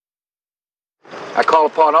I call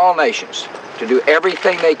upon all nations to do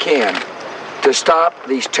everything they can to stop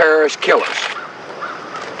these terrorist killers.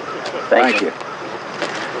 Thank you.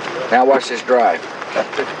 Now watch this drive. I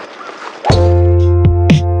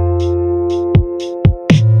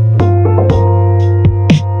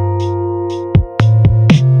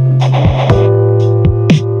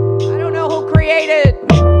don't know who created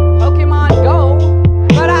Pokemon Go,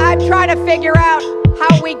 but I'm trying to figure out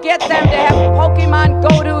how we get them to have Pokemon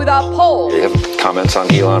go to the polls. You have comments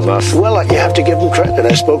on Elon Musk? Well, you have to give him credit.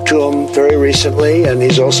 I spoke to him very recently, and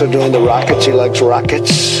he's also doing the rockets. He likes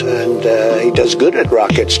rockets, and he does good at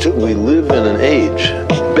rockets, too. We live in an age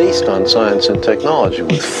based on science and technology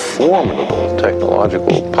with formidable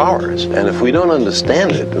technological powers. And if we don't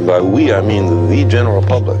understand it, and by we I mean the general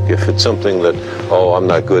public, if it's something that, oh, I'm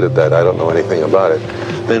not good at that, I don't know anything about it,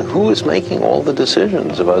 then who is making all the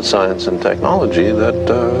decisions about science and technology that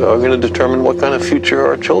are going to determine what kind of future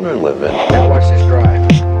our children live in? Now watch this drive.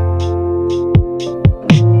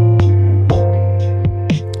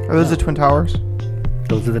 Are those the Twin Towers?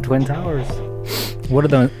 Those are the Twin Towers. What are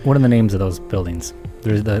the names of those buildings?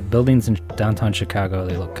 There's the buildings in downtown Chicago.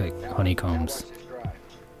 They look like honeycombs.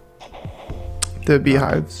 The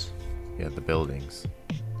beehives. Yeah, the buildings.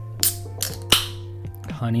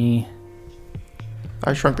 Honey.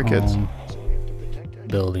 I Shrunk the Kids.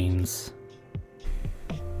 Buildings.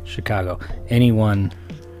 Chicago. Anyone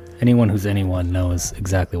who's anyone knows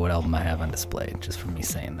exactly what album I have on display, just from me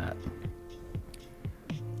saying that.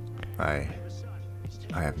 I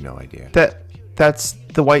have no idea. That's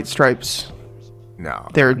the White Stripes. No.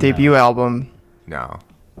 Their debut album. No.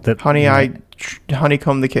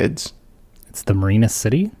 Honeycomb the Kids. It's the Marina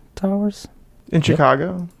City Towers? In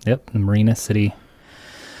Chicago? Yep, the Marina City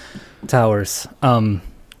Towers. So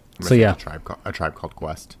yeah. A Tribe Called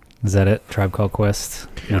Quest. Is that it? Tribe Called Quest,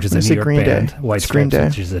 which is a It's New a York Green band. Day. White It's Green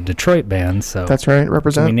Stripes, Day. which is a Detroit band. So that's right.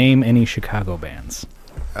 Represent. Can we name any Chicago bands?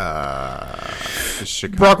 Barack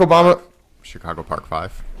Obama. Chicago Park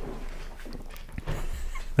 5.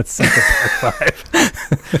 That's Central Park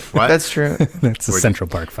 5. What? That's true. That's the Central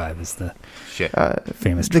Park 5 is the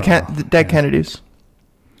famous the Dead Kennedys.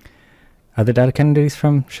 Are the Dead Kennedys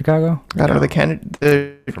from Chicago? I don't know. The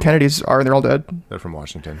Kennedys are, and they're all dead. They're from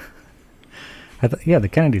Washington. Yeah, the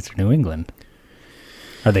Kennedys are New England.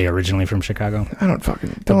 Are they originally from Chicago? I don't fucking...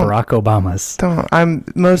 The Barack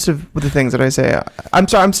Obamas. Most of the things that I say... I'm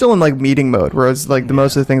sorry, I'm still in, like, meeting mode, whereas, like,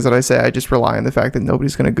 most of the things that I say, I just rely on the fact that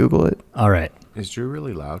nobody's going to Google it. All right. Is Drew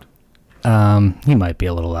really loud? He might be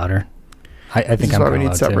a little louder. I think This is I'm why we kinda need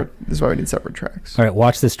loud, separate. too. This is why we need separate tracks. All right,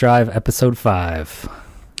 Watch This Drive, episode 5.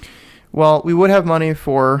 Well, we would have money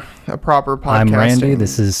for a proper podcasting. I'm Randy.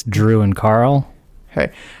 This is Drew and Carl.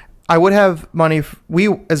 Hey, I would have money. We,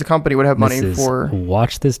 as a company, would have money This is for...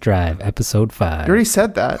 Watch This Drive, episode 5. You already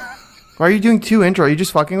said that. Why are you doing 2 intros? Are you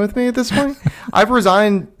just fucking with me at this point? I've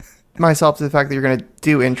resigned myself to the fact that you're going to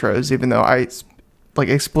do intros, even though I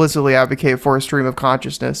explicitly advocate for a stream of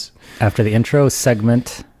consciousness. After the intro,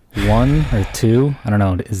 segment 1 or 2. I don't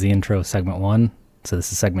know. Is the intro segment 1? So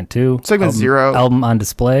this is segment 2. Segment 0. Album on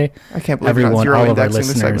display. I can't believe we got everyone, zero all of our indexing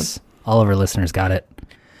the listeners, all of our listeners got it.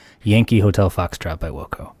 Yankee Hotel Foxtrot by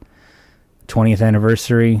Wilco. 20th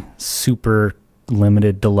anniversary, super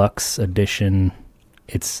limited deluxe edition.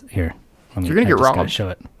 It's here. You're gonna get robbed.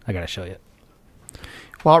 I gotta show you.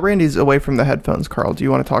 While Randy's away from the headphones, Carl, do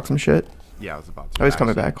you want to talk some shit? Yeah, I was about to. Oh, he's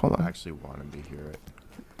coming back. Hold on. I actually wanted to hear it.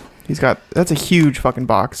 That's a huge fucking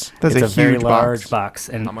box. That's It's a huge very large box.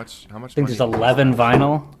 And How much? I think there's 11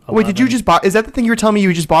 vinyl. Wait, did you just buy? Is that the thing you were telling me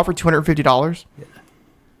you just bought for $250? Yeah.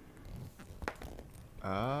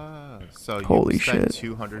 So you Holy spent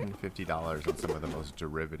shit. $250 on some of the most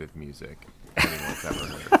derivative music anyone's ever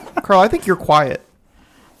heard. Carl, I think you're quiet.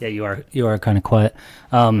 Yeah, you are kind of quiet.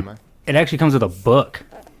 It actually comes with a book.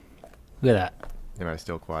 Look at that. Am I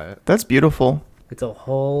still quiet? That's beautiful. It's a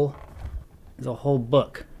whole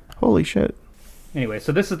book. Holy shit. Anyway,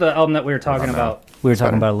 so this is the album that we were talking about. We were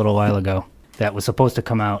talking about a little while ago. That was supposed to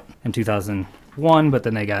come out in 2001, but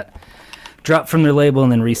then they got dropped from their label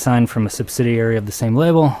and then re-signed from a subsidiary of the same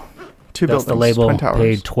label. Two That's buildings, the label Twin Towers.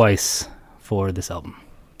 paid twice for this album.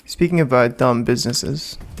 Speaking of dumb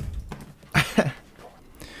businesses, I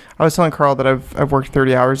was telling Carl that I've worked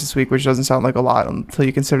 30 hours this week, which doesn't sound like a lot until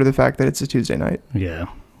you consider the fact that it's a Tuesday night. Yeah,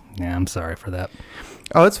 I'm sorry for that.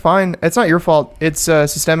 Oh, it's fine. It's not your fault. It's a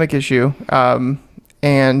systemic issue,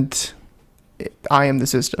 and I am the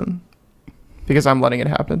system because I'm letting it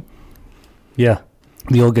happen. Yeah.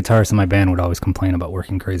 The old guitarist in my band would always complain about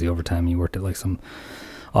working crazy overtime. He worked at like some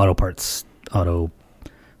auto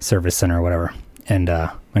service center or whatever. And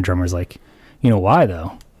my drummer's like, you know why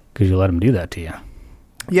though? Because you let him do that to you.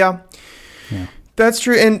 Yeah. That's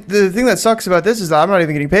true. And the thing that sucks about this is that I'm not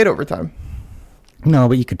even getting paid overtime. No,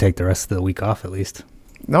 but you could take the rest of the week off at least.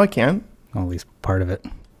 No, I can't. Well, at least part of it.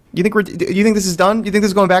 You think you think this is done? You think this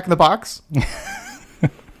is going back in the box?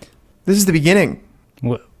 This is the beginning.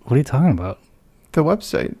 What are you talking about? The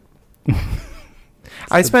website.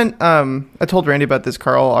 I spent I told Randy about this,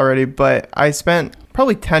 Carl, already, but I spent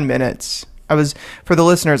probably 10 minutes. For the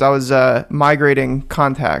listeners, I was migrating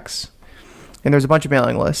contacts, and there's a bunch of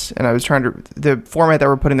mailing lists, and I was trying to, the format that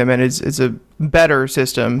we're putting them in is a better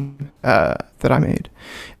system that I made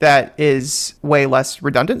that is way less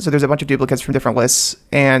redundant. So there's a bunch of duplicates from different lists,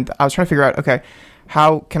 and I was trying to figure out, okay,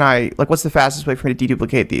 how can I, like, what's the fastest way for me to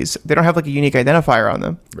deduplicate these? They don't have like a unique identifier on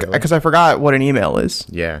them because I forgot what an email is.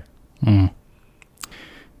 Yeah.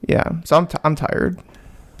 Yeah, so I'm tired.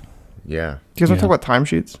 Yeah. Do you guys want to talk about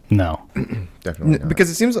timesheets? No. Definitely not. Because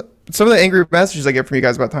it seems like some of the angry messages I get from you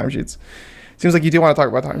guys about timesheets. Seems like you do want to talk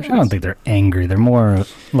about timesheets. I don't think they're angry. They're more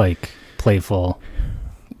like playful.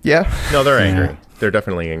 Yeah. No, they're angry. They're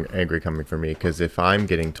definitely angry coming from me, because if I'm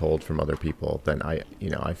getting told from other people, then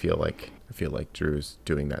I feel like Drew's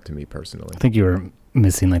doing that to me personally. I think you were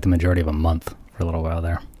missing like the majority of a month for a little while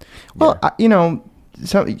there. Well,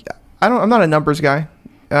 so I'm not a numbers guy.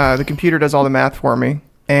 The computer does all the math for me,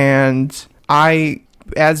 and I,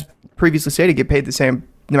 as previously stated, get paid the same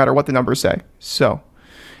no matter what the numbers say. So,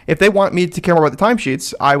 if they want me to care more about the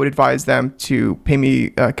timesheets, I would advise them to pay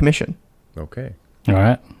me commission. Okay. All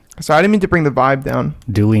right. So I didn't mean to bring the vibe down.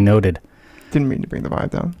 Duly noted. Didn't mean to bring the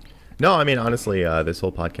vibe down. No, I mean, honestly, this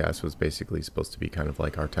whole podcast was basically supposed to be kind of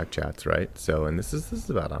like our tech chats, right? So, and this is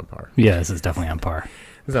about on par. Yeah, this is definitely on par.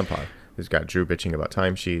 This is on par. We've got Drew bitching about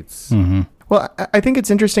timesheets. Mm-hmm. Well, I think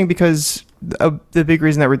it's interesting because the big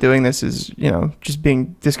reason that we're doing this is, just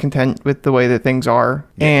being discontent with the way that things are.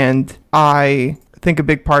 Yeah. And I think a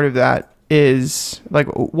big part of that is, like,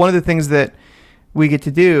 one of the things that we get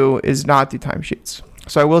to do is not do timesheets.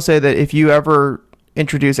 So I will say that if you ever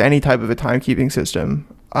introduce any type of a timekeeping system,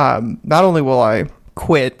 not only will I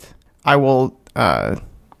quit, I will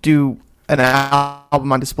do an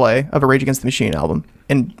album on display of a Rage Against the Machine album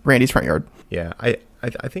in Randy's front yard. Yeah, I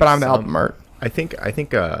think. But I'm the album art. I think. I'm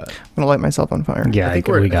gonna light myself on fire. Yeah, I think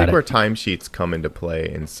where timesheets come into play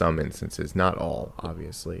in some instances, not all,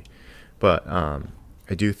 obviously, but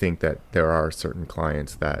I do think that there are certain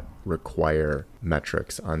clients that require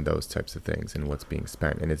metrics on those types of things and what's being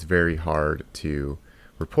spent, and it's very hard to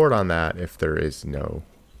report on that if there is no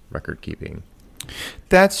record keeping.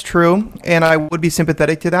 That's true, and I would be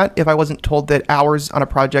sympathetic to that if I wasn't told that hours on a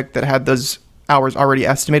project that had those hours already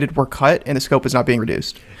estimated were cut and the scope is not being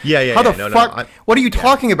reduced. Yeah. How the fuck? What are you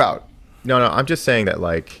talking about? No, I'm just saying that,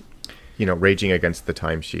 like, raging against the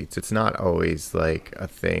timesheets, it's not always like a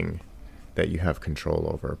thing that you have control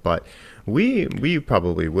over, but we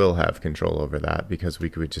probably will have control over that because we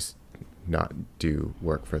could just not do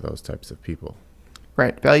work for those types of people.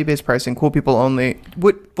 Right. Value-based pricing, cool people only.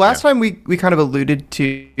 Last time we kind of alluded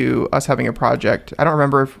to us having a project. I don't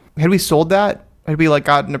remember had we sold that? Had we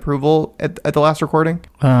gotten approval at the last recording?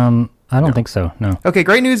 I don't think so. No. Okay.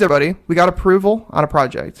 Great news, everybody. We got approval on a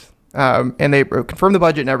project. And they confirmed the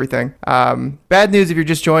budget and everything. Bad news if you're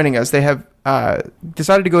just joining us. They have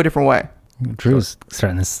decided to go a different way. Drew's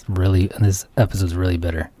starting this episode's really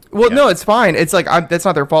bitter. Well, no, it's fine. It's that's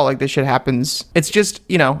not their fault. Like, this shit happens. It's just,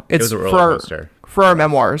 it's for our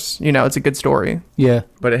memoirs. It's a good story. Yeah.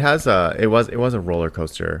 But it was a roller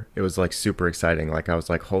coaster. It was super exciting. Like, I was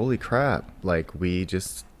like, holy crap. Like, we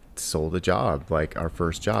just sold a job, like our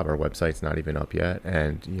first job. Our website's not even up yet.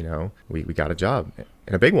 And, we got a job,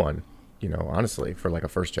 and a big one, honestly, for a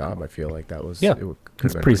first job. I feel like that was,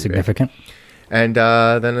 it's pretty significant. Big. And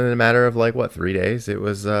then in a matter of 3 days, it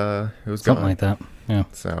was something gone. like that. Yeah.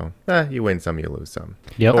 So you win some, you lose some.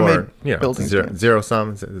 Yep. Or zero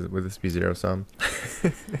sum. Would this be zero sum?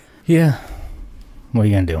 Yeah. What are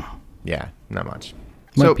you gonna do? Yeah, not much.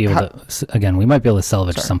 We might be able to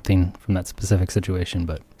salvage something from that specific situation,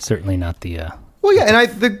 but certainly not the. Well, yeah,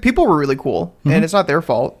 and the people were really cool, and it's not their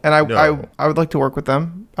fault. And I would like to work with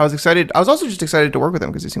them. I was excited. I was also just excited to work with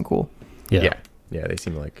them because they seem cool. Yeah, they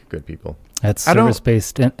seem like good people. That's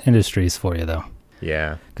service-based industries for you, though.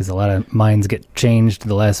 Yeah. Because a lot of minds get changed at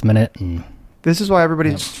the last minute. And this is why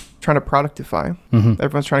everybody's trying to productify. Mm-hmm.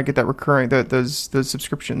 Everyone's trying to get that recurring, those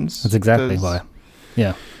subscriptions. That's exactly why.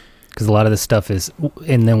 Yeah. Because a lot of this stuff is,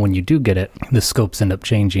 and then when you do get it, the scopes end up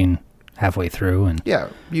changing halfway through. And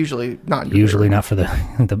usually not. Usually not for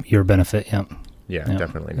your benefit. Yep. Yeah,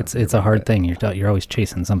 definitely. It's a hard thing. You're always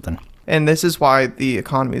chasing something. And this is why the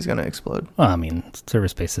economy is going to explode. Well, I mean,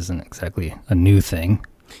 service-based isn't exactly a new thing.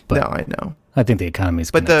 But no, I know. I think the economy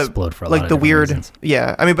is going to explode for a lot like of the different weird, reasons.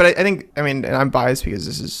 yeah. I mean, but I think, I mean, and I'm biased because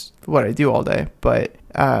this is what I do all day. But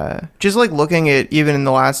just like looking at even in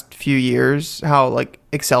the last few years, how like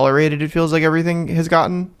accelerated it feels like everything has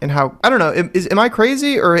gotten, and how I don't know, am I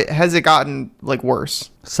crazy or has it gotten like worse?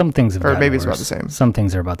 Some things have Or gotten maybe it's worse. about the same. Some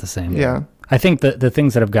things are about the same. Yeah. I think the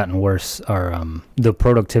things that have gotten worse are the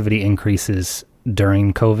productivity increases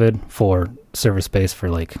during COVID for service-based, for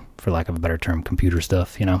lack of a better term, computer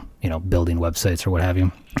stuff, you know, building websites or what have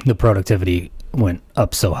you. The productivity went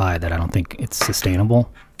up so high that I don't think it's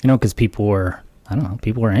sustainable, because people were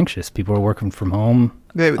anxious. People were working from home.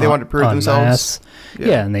 They want to prove en themselves.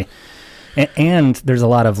 masse. Yeah, and there's a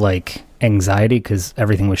lot of like anxiety because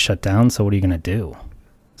everything was shut down. So what are you going to do?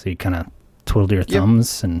 So you kind of twiddle your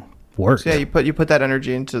thumbs and work. So yeah, you put that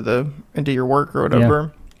energy into your work or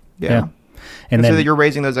whatever. Yeah. And so that you're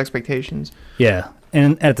raising those expectations. Yeah.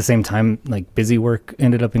 And at the same time, like busy work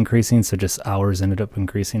ended up increasing. So just hours ended up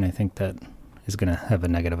increasing. I think that is going to have a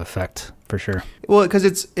negative effect for sure. Well, because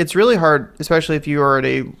it's really hard, especially if you are at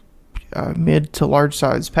a mid to large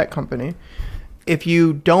size pet company. If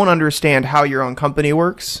you don't understand how your own company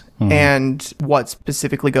works and what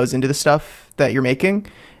specifically goes into the stuff that you're making,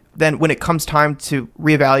 then when it comes time to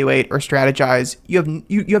reevaluate or strategize,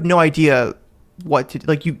 you have no idea what to,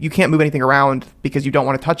 like, you can't move anything around because you don't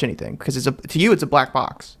want to touch anything, because to you it's a black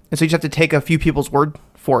box, and so you just have to take a few people's word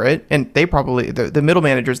for it, and they probably the middle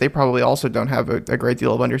managers, they probably also don't have a great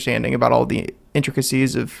deal of understanding about all the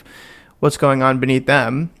intricacies of what's going on beneath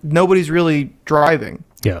them. Nobody's really driving.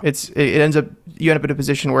 Yeah, it ends up, you end up in a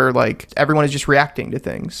position where like everyone is just reacting to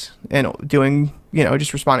things and doing,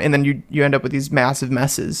 just responding, and then you end up with these massive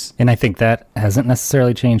messes. And I think that hasn't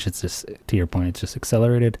necessarily changed. It's just, to your point, it's just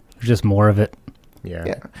accelerated. There's just more of it. Yeah.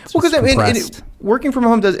 Well, because I mean, working from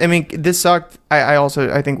home does. I mean, this sucked.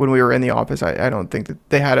 I think when we were in the office, I don't think that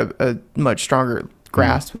they had a much stronger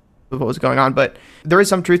grasp of what was going on. But there is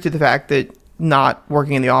some truth to the fact that not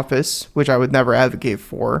working in the office, which I would never advocate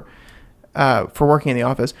for working in the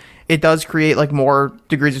office, it does create like more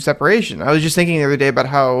degrees of separation. I was just thinking the other day about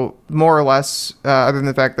how more or less, other than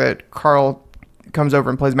the fact that Carl comes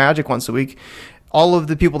over and plays Magic once a week, all of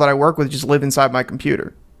the people that I work with just live inside my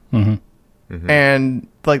computer. Mm-hmm. Mm-hmm. And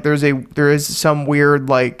like there is some weird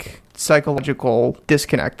like psychological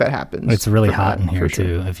disconnect that happens. It's really hot in here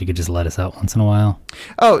too. If you could just let us out once in a while.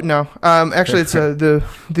 Oh no, actually it's the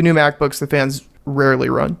new MacBooks the fans rarely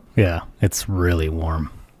run. Yeah, it's really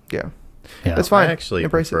warm. Yeah, that's fine. I actually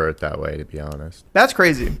prefer it that way, to be honest. That's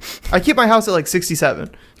crazy. I keep my house at like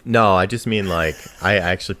 67. No, I just mean like I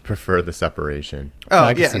actually prefer the separation. Oh,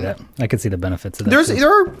 I can see that. I can see the benefits of that.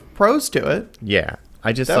 There are pros to it. Yeah.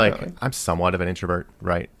 I just like, I'm somewhat of an introvert,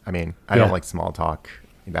 right? I mean, I don't like small talk,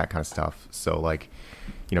 that kind of stuff. So like,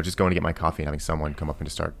 just going to get my coffee and having someone come up and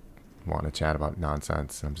just start wanting to chat about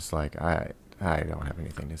nonsense. I'm just like, I don't have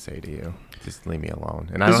anything to say to you. Just leave me alone.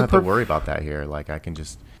 And I don't have to worry about that here. Like I can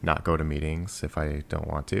just not go to meetings if I don't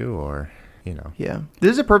want to, or, Yeah.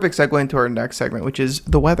 This is a perfect segue into our next segment, which is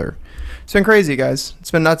the weather. It's been crazy, guys. It's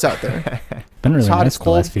been nuts out there. Been really nice the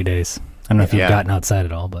last few days. I don't know if you've gotten outside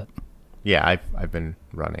at all, but... Yeah, I've been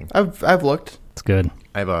running. I've looked. It's good.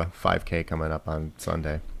 I have a 5K coming up on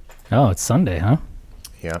Sunday. Oh, it's Sunday, huh?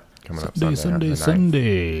 Yeah, coming up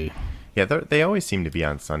Sunday. Yeah, they always seem to be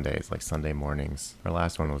on Sundays, like Sunday mornings. Our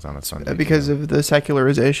last one was on a Sunday. Because of the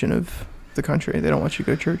secularization of the country. They don't want you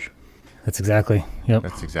to go to church. That's exactly. Yep.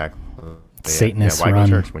 That's exactly. Satanists why run.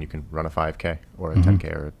 go to church when you can run a 5K or a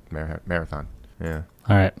 10K or a marathon? Yeah.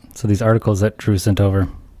 All right. So these articles that Drew sent over,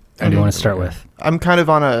 what do you want to start with? I'm kind of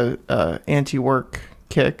on a anti-work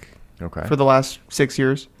kick for the last 6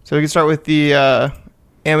 years. So we can start with the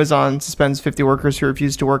Amazon suspends 50 workers who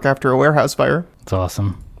refused to work after a warehouse fire. That's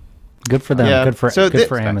awesome. Good for them. Yeah. Good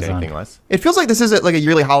for Amazon. It feels like this is like a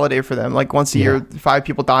yearly holiday for them. Like once a year, 5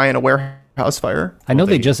 people die in a warehouse fire. I know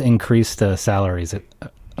they just increased salaries.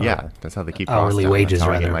 That's how they keep hourly wages.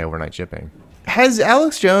 Rather, I get my overnight shipping. Has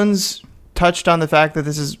Alex Jones touched on the fact that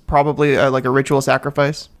this is probably like a ritual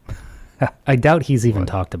sacrifice? I doubt he's even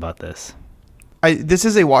talked about this. This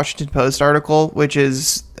is a Washington Post article, which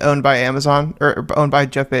is owned by Amazon or owned by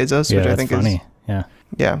Jeff Bezos, which I think is funny.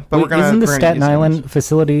 Yeah, but isn't the Staten Island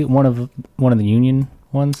facility one of the union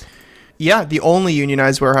ones? Yeah, the only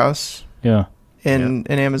unionized warehouse. Yeah, in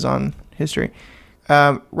Amazon history.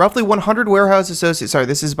 Roughly 100 warehouse associates. Sorry,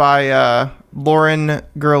 this is by Lauren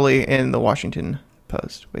Gurley in the Washington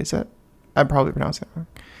Post. Wait, is that? I'm probably pronouncing that wrong.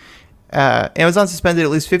 Amazon suspended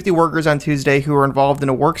at least 50 workers on Tuesday who were involved in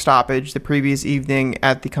a work stoppage the previous evening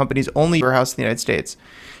at the company's only warehouse in the United States.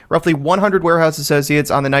 Roughly 100 warehouse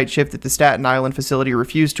associates on the night shift at the Staten Island facility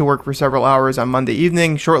refused to work for several hours on Monday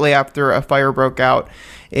evening, shortly after a fire broke out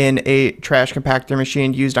in a trash compactor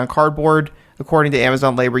machine used on cardboard, according to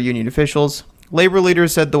Amazon labor union officials. Labor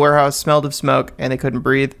leaders said the warehouse smelled of smoke and they couldn't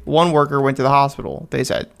breathe. One worker went to the hospital, they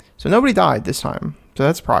said. So nobody died this time. So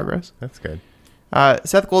that's progress. That's good.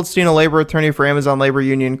 Seth Goldstein, a labor attorney for Amazon Labor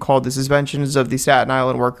Union, called the suspensions of the Staten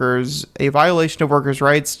Island workers a violation of workers'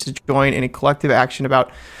 rights to join in a collective action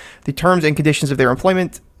about the terms and conditions of their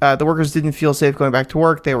employment. The workers didn't feel safe going back to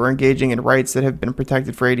work. They were engaging in rights that have been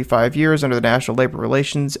protected for 85 years under the National Labor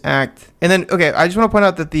Relations Act. And then, okay, I just want to point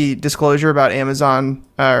out that the disclosure about Amazon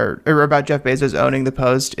or about Jeff Bezos owning the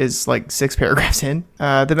Post is like 6 paragraphs in.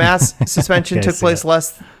 The mass suspension took place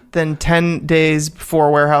less than 10 days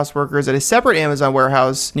before warehouse workers at a separate Amazon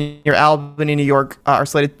warehouse near Albany, New York, are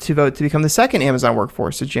slated to vote to become the second Amazon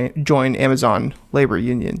workforce to join Amazon Labor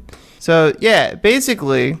Union. So, yeah,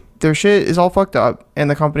 basically, their shit is all fucked up, and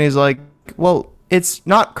the company's like, well, it's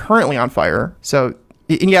not currently on fire. So,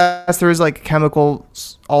 and yes, there's like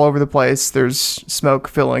chemicals all over the place. There's smoke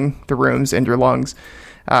filling the rooms and your lungs,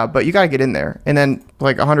 but you got to get in there. And then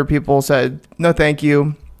like 100 people said, no, thank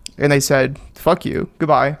you. And they said, fuck you,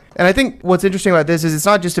 goodbye. And I think what's interesting about this is it's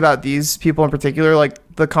not just about these people in particular. Like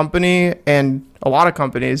the company and a lot of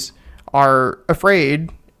companies are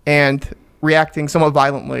afraid and reacting somewhat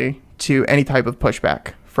violently to any type of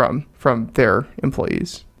pushback from their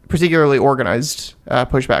employees, particularly organized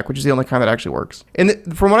pushback, which is the only kind that actually works.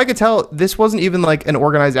 And from what I could tell, this wasn't even like an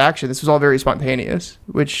organized action. This was all very spontaneous,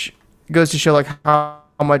 which goes to show like how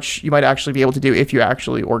much you might actually be able to do if you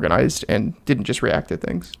actually organized and didn't just react to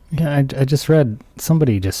things. Yeah, I just read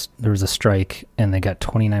there was a strike and they got a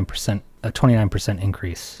 29%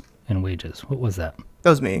 increase in wages. What was that? That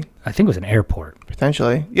was me. I think it was an airport.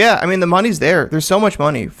 Potentially. Yeah, I mean, the money's there. There's so much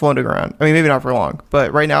money floating around. I mean, maybe not for long,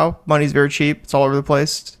 but right now, money's very cheap. It's all over the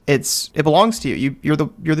place. It belongs to you. You're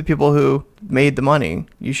the people who made the money.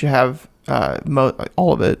 You should have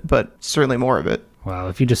all of it, but certainly more of it. Wow,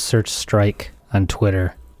 if you just search strike on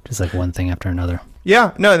Twitter, just like one thing after another.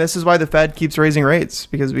 Yeah, no, this is why the Fed keeps raising rates,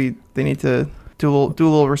 because they need to do a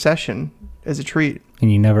little recession as a treat.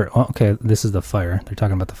 And you never, okay, this is the fire. They're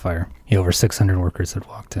talking about the fire. Yeah, over 600 workers had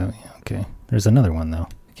walked out. Yeah, okay. There's another one, though.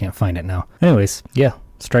 I can't find it now. Anyways, yeah,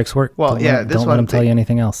 strikes work. Well, don't let them tell you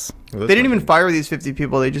anything else. They didn't even fire these 50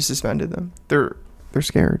 people. They just suspended them. They're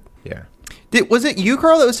scared. Yeah. Was it you,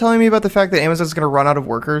 Carl, that was telling me about the fact that Amazon's going to run out of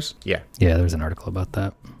workers? Yeah. Yeah, there was an article about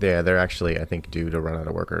that. Yeah, they're actually, I think, due to run out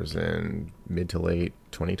of workers in mid to late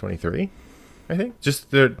 2023. I think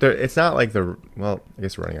just it's not like I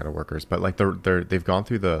guess running out of workers, but like they've gone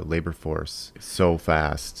through the labor force so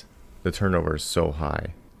fast, the turnover is so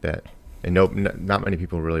high that, and not many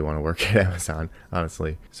people really want to work at Amazon,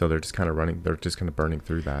 honestly. So they're just kind of burning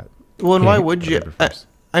through that. Well, and why would you?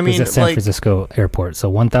 I mean, it's at San Francisco Airport. So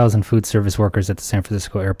 1,000 food service workers at the San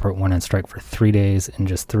Francisco Airport went on strike for 3 days. In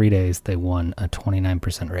just 3 days, they won a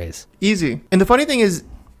 29% raise. Easy. And the funny thing is,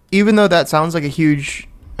 even though that sounds like a huge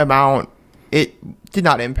amount, it did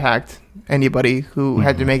not impact anybody who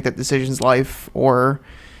had to make that decision's life, or,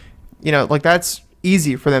 like that's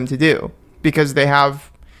easy for them to do because they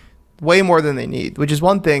have way more than they need, which is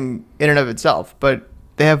one thing in and of itself, but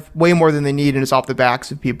they have way more than they need, and it's off the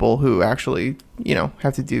backs of people who actually,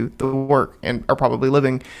 have to do the work and are probably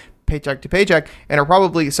living paycheck to paycheck and are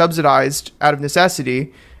probably subsidized out of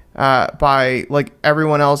necessity by like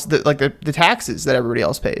everyone else, the taxes that everybody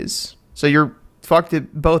else pays. So you're fucked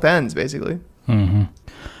at both ends, basically. Mm-hmm.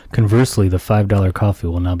 Conversely, the $5 coffee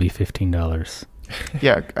will now be $15.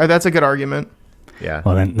 Yeah, that's a good argument. Yeah.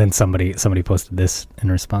 Well, then somebody posted this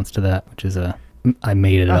in response to that, which is I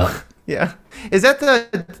made it up. Yeah. Is that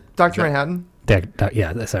the Dr. Manhattan?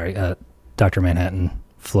 Dr. Manhattan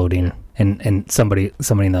floating, and somebody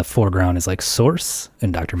in the foreground is like source,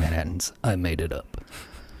 and Dr. Manhattan's I made it up.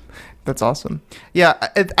 That's awesome. Yeah,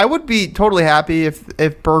 I would be totally happy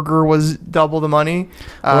if burger was double the money,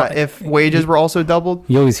 if wages were also doubled.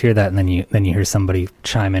 You always hear that, and then you hear somebody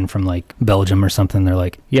chime in from like Belgium or something. They're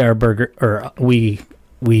like, yeah, our burger, or we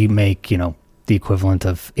make the equivalent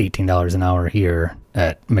of $18 an hour here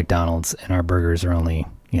at McDonald's, and our burgers are only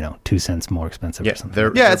 2 cents more expensive or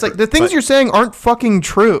something. It's like the things you're saying aren't fucking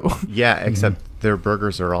true. Yeah, except their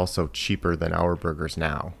burgers are also cheaper than our burgers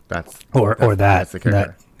now. That's the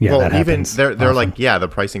kicker. Yeah, well, that even happens they're often. like, the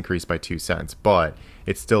price increased by 2 cents, but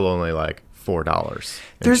it's still only like $4.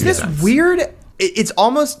 There's this weird. It's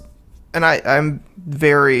almost, and I'm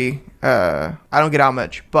very. I don't get out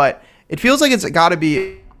much, but it feels like it's got to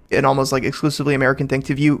be an almost like exclusively American thing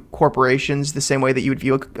to view corporations the same way that you would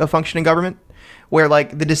view a functioning government, where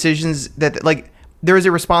like the decisions that like there is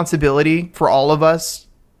a responsibility for all of us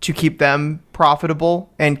to keep them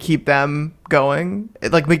profitable and keep them going.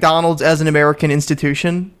 Like McDonald's as an American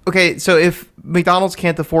institution. Okay, so if McDonald's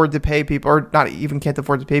can't afford to pay people, or not even can't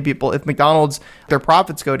afford to pay people, if McDonald's, their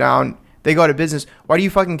profits go down, they go out of business, why do you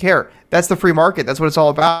fucking care? That's the free market. That's what it's all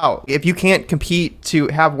about. If you can't compete to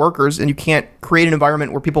have workers and you can't create an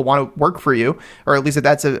environment where people want to work for you, or at least if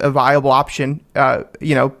that's a viable option,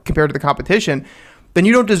 compared to the competition, then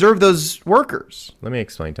you don't deserve those workers. Let me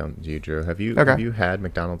explain to you, Drew. Have you had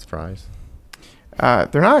McDonald's fries?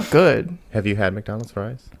 They're not good. Have you had McDonald's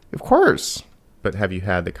fries? Of course. But have you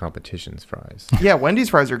had the competition's fries? Yeah, Wendy's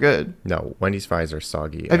fries are good. No, Wendy's fries are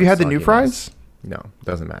soggy. Have you had the new fries? No,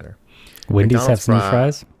 doesn't matter. Wendy's have some new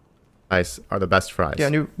fries? Fries are the best fries. Yeah,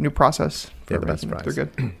 new process. They're the best fries. They're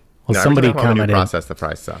good. Well, No, somebody every time I do commented process, the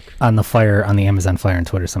fries suck. on the Amazon Fire on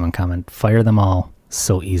Twitter. Someone commented, "Fire them all,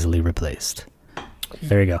 so easily replaced."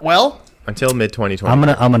 There you go. Well, Until mid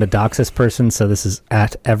 2020. I'm gonna dox this person. So this is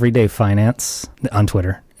at Everyday Finance on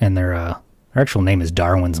Twitter, and their actual name is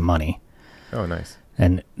Darwin's Money, Oh, nice.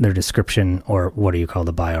 and their description, or what do you call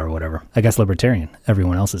the bio or whatever? I guess libertarian.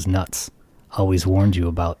 Everyone else is nuts. Always warned you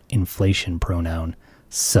about inflation. Pronoun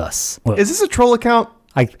sus. Well, is this a troll account?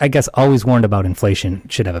 I guess always warned about inflation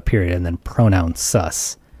should have a period, and then pronoun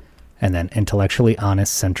sus, and then intellectually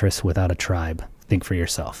honest centrist without a tribe. Think for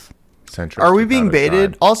yourself. Are we being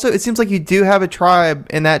baited? Also, it seems like you do have a tribe,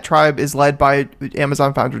 and that tribe is led by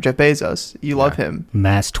Amazon founder Jeff Bezos. You love him.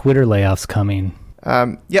 Mass Twitter layoffs coming.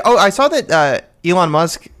 Yeah. Oh, I saw that Elon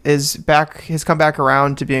Musk is back. Has come back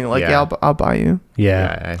around to being like, Yeah. yeah, I'll buy you.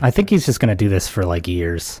 Yeah, I think he's just gonna do this for like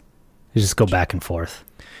years. He just go back and forth.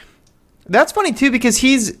 That's funny too, because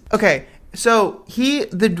he's okay. So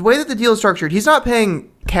the way that the deal is structured, he's not paying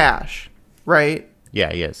cash, right?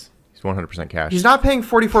 Yeah, he is. He's 100% cash. He's not paying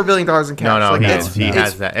 $44 billion in cash. No, Like, he it's-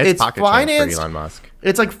 has that. It's pocket change for Elon Musk.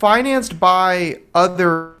 It's like financed by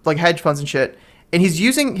other like hedge funds and shit, and he's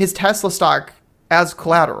using his Tesla stock as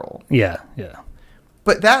collateral. Yeah.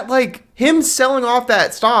 But that, like, him selling off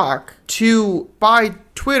that stock to buy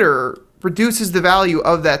Twitter reduces the value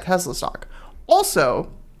of that Tesla stock. Also,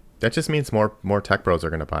 That just means more tech bros are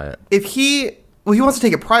going to buy it. if he wants to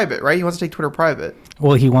take it private, right? He wants to take Twitter private.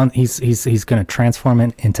 Well, he's gonna transform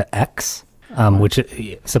it into X, which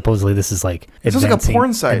supposedly this is like This is like a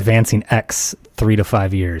porn site. advancing X 3 to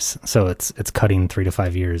 5 years. So it's cutting 3 to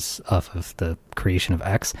 5 years off of the creation of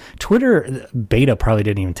X. Twitter beta probably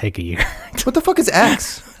didn't even take a year. What the fuck is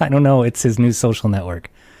X? I don't know. It's his new social network.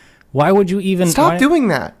 Why would you even Stop doing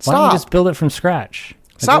that. Why don't Stop. you just build it from scratch?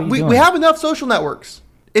 Like, Stop. what are you We doing? have enough social networks.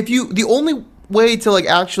 The only way to like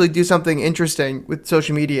actually do something interesting with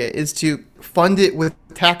social media is to fund it with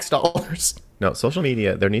tax dollars. No, social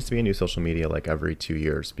media, there needs to be a new social media like every 2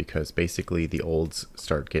 years because basically the olds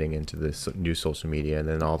start getting into this new social media and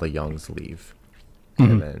then all the youngs leave.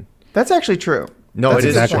 Mm-hmm. And then That's actually true. No, That's it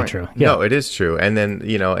is exactly true. Yeah. No, it is true. And then,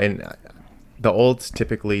 and the olds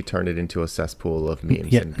typically turn it into a cesspool of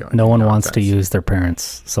memes. Yeah, and no one wants to nonsense. use their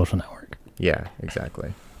parents' social network. Yeah,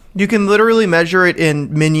 exactly. You can literally measure it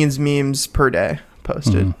in Minions memes per day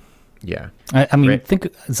posted. Mm-hmm. Yeah. I mean, Right. think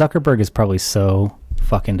Zuckerberg is probably so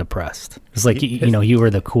fucking depressed. It's like you were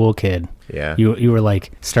the cool kid. Yeah. You were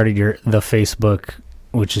like started the Facebook,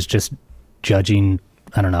 which is just judging.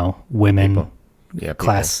 I don't know, women, People. Yeah,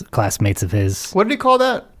 classmates of his. What did he call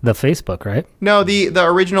that? The Facebook, right? No, the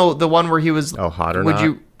original, the one where he was. Oh, hot or would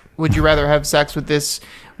not? Would you rather have sex with this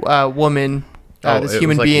woman, Oh, this it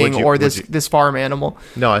human was like, being, would you- or would this you- this farm animal?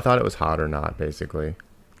 No, I thought it was hot or not, basically.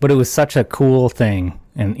 But it was such a cool thing,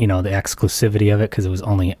 and the exclusivity of it because it was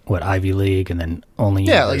only Ivy League, and then only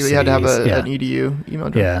Yeah, like you had to have universities. an EDU email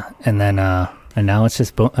address. Yeah, and then and now it's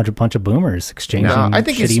just a bunch of boomers exchanging No, I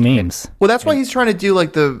think shitty it's- memes. Well, that's why he's trying to do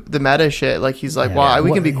like the meta shit. Like he's like, Yeah. wow, we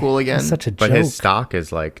What- can be cool again. It's such a But joke. his stock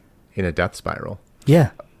is like in a death spiral. Yeah.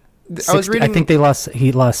 I was 60 reading. I think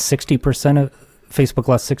he lost 60% of Facebook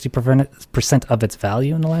lost 60% of its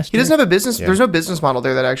value in the last He year. doesn't have a business. Yeah. There's no business model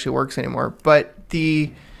there that actually works anymore. But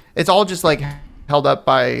it's all just like held up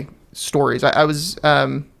by stories. I was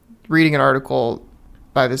reading an article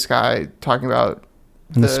by this guy talking about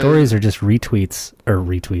And the stories are just retweets,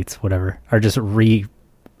 whatever, are just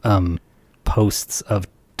posts of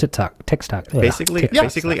TikTok. Basically, TikTok.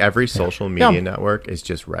 basically every social media network is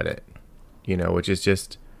just Reddit, which is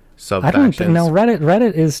just sub I don't factions. know.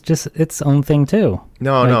 Reddit is just its own thing too.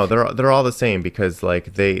 No, they're all the same because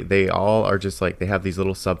like they all are just like they have these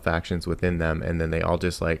little sub factions within them, and then they all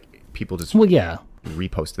just like people just Well, yeah.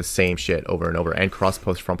 repost the same shit over and over and cross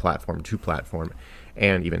post from platform to platform,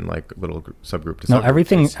 and even like little subgroup to No, subgroup.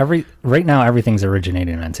 everything. Right now, everything's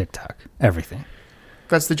originating on TikTok. Everything.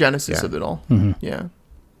 That's the genesis Yeah. of it all. Mm-hmm. Yeah.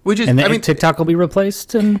 Which is, And then I mean, TikTok will be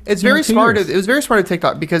replaced. And it's very smart. It was very smart of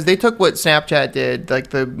TikTok because they took what Snapchat did, like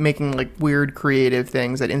the making like weird creative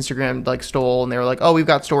things that Instagram like stole, and they were like, oh, we've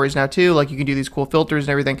got stories now too. Like you can do these cool filters and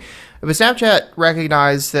everything. But Snapchat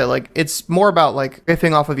recognized that like it's more about like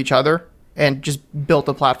riffing off of each other and just built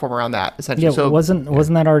a platform around that essentially. Yeah, So wasn't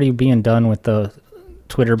that already being done with the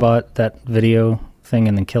Twitter bot, that video thing,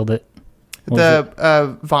 and then killed it? What was it?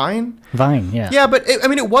 the Vine. Vine, yeah. Yeah, but I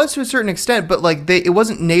mean, it was to a certain extent, but like it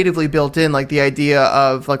wasn't natively built in, like the idea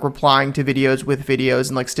of like replying to videos with videos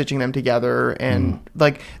and like stitching them together and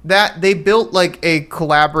like that. They built like a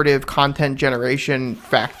collaborative content generation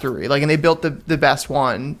factory, like, and they built the best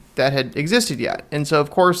one that had existed yet. And so, of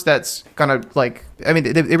course, that's gonna like, I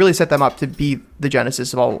mean, they really set them up to be the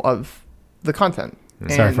genesis of all of the content.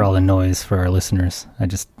 Sorry And- for all the noise for our listeners. I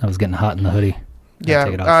was getting hot in the hoodie. Yeah,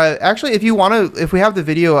 Take it off. actually, if you want to, if we have the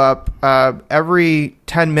video up, every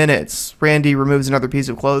 10 minutes, Randy removes another piece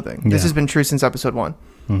of clothing. This Yeah. has been true since episode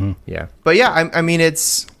 1. Yeah. But yeah, I mean,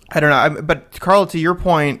 it's, I don't know. But Carl, to your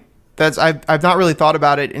point, I've not really thought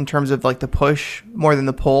about it in terms of like the push more than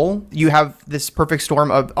the pull. You have this perfect storm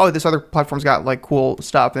of, oh, this other platform's got like cool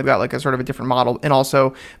stuff. They've got like a sort of a different model. And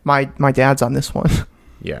also my dad's on this one.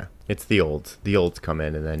 Yeah. It's the olds. The olds come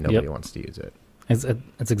in and then nobody Yep. wants to use it.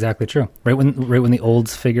 It's exactly true. Right when the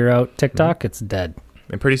olds figure out TikTok, it's dead.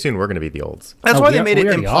 And pretty soon we're going to be the olds. That's Oh, why we they are- made we it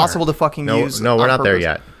already impossible are. to fucking No, use. no, we're on not there purpose.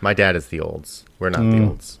 yet. My dad is the olds. We're not the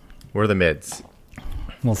olds. We're the mids.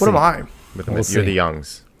 We'll What see. am I? With the We'll mids. You're see. the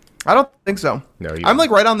youngs. I don't think so. No, you I'm don't.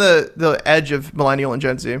 like right on the edge of millennial and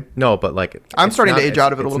Gen Z. No, but like I'm it's starting to not- age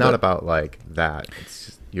out of it a it's little not bit. about like that. It's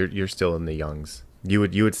just, you're still in the youngs. You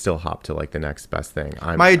would still hop to like the next best thing.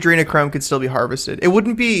 My adrenochrome could still be harvested. It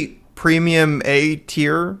wouldn't be premium A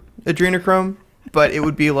tier adrenochrome, but it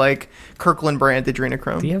would be like Kirkland brand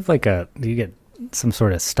adrenochrome. Do you get some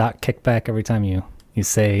sort of stock kickback every time you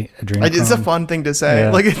say adrenochrome? It's a fun thing to say.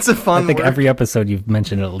 Yeah. Like it's a fun I think word. every episode you've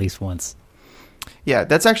mentioned it at least once. Yeah,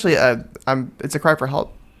 that's actually it's a cry for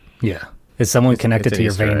help. Yeah. Is someone connected it's to an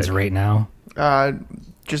your Easter veins egg. right now?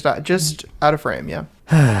 Just out of frame, yeah.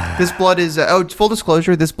 This blood is full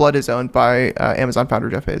disclosure, this blood is owned by Amazon founder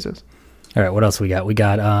Jeff Bezos. All right, what else we got? We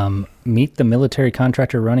got meet the military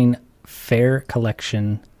contractor running fare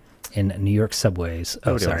collection in New York subways.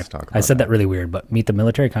 Oh, Nobody sorry. wants to talk I about said that really weird, but meet the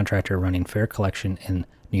military contractor running fare collection in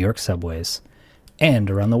New York subways and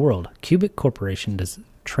around the world. Cubic Corporation does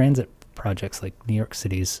transit projects like New York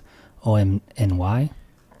City's OMNY,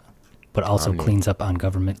 but also Omni. cleans up on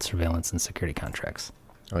government surveillance and security contracts.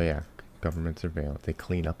 Oh yeah, government surveillance. They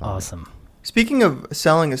clean up on it. Awesome. Speaking of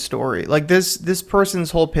selling a story, like this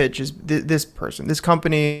person's whole pitch is this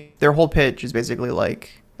company, their whole pitch is basically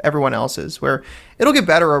like everyone else's, where it'll get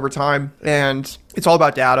better over time, and it's all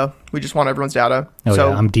about data. We just want everyone's data. Oh, so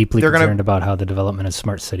yeah. I'm deeply they're concerned about how the development of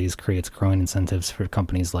smart cities creates growing incentives for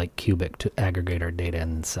companies like Cubic to aggregate our data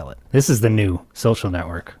and sell it. This is the new social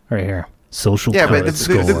network right here. Social Yeah, but credit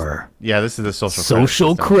score. Yeah, this is the social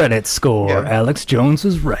Social credit system. credit score. Yeah. Alex Jones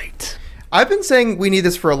was right. I've been saying we need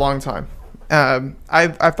this for a long time.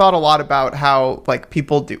 I've thought a lot about how like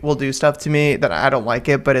people will do stuff to me that I don't like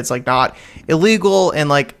it, but it's like not illegal. And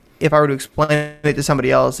like if I were to explain it to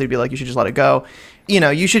somebody else, they'd be like, "You should just let it go." You know,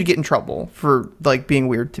 you should get in trouble for like being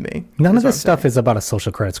weird to me. None of is what this I'm stuff saying. is about a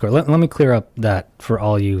social credit score. Let me clear up that for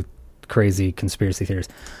all you crazy conspiracy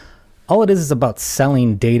theorists. All it is about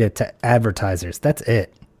selling data to advertisers. That's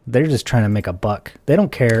it. They're just trying to make a buck. They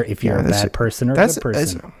don't care if you're Yeah, a that's bad it. person or a That's- good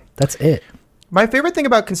person. that's- That's it. My favorite thing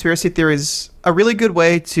about conspiracy theories, a really good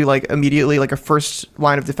way to like immediately like a first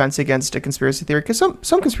line of defense against a conspiracy theory, because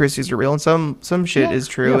some conspiracies are real and some shit Yeah, is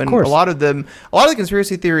true, yeah, of and course. a lot of the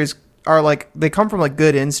conspiracy theories are like they come from like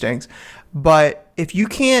good instincts, but if you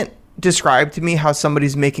can't describe to me how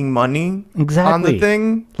somebody's making money on Exactly. the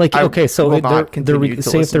thing, Like, I okay, so will they're, not continue to say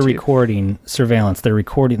if listen they're to you. recording surveillance, they're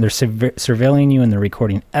surveilling you and they're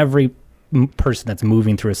recording every person that's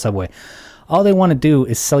moving through a subway. All they want to do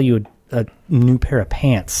is sell you a new pair of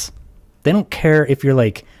pants. They don't care if you're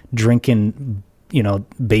like drinking,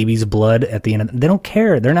 baby's blood at the end of they don't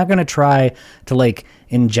care. They're not going to try to like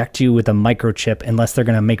inject you with a microchip unless they're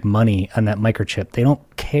going to make money on that microchip. They don't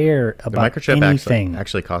care The about microchip anything.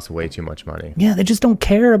 actually costs way too much money. Yeah, they just don't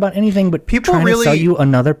care about anything but People trying to sell really- you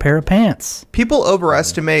another pair of pants. People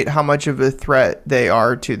overestimate how much of a threat they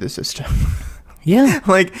are to the system. Yeah.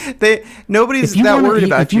 Like nobody's If you that wanna, worried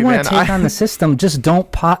about if you you, want man. to take on the system, just don't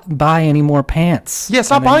buy any more pants. Yeah,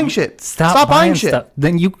 stop And then buying shit. Stop Stop buying buying shit. stuff.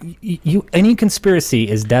 Then you any conspiracy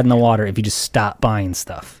is dead in the water if you just stop buying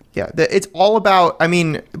stuff. Yeah, it's all about. I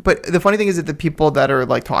mean, but the funny thing is that the people that are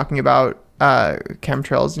like talking about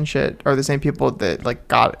chemtrails and shit are the same people that like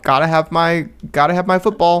gotta have my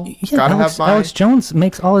football. Yeah, gotta Alex, have my. Alex Jones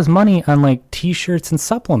makes all his money on like T-shirts and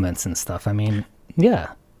supplements and stuff. I mean,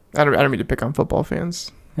 yeah. I don't mean to pick on football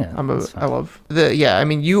fans. Yeah, I love I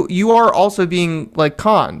mean, you are also being like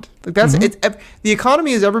conned. Like that's the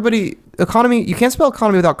economy is economy. You can't spell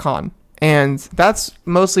economy without con, and that's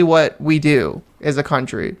mostly what we do as a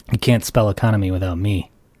country. You can't spell economy without me.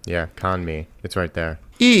 Yeah, con me. It's right there.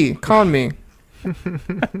 Con me.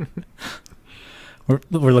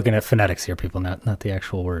 We're looking at phonetics here, people, not the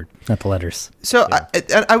actual word, not the letters. So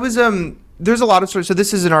yeah. I was there's a lot of stories. So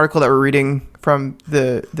this is an article that we're reading from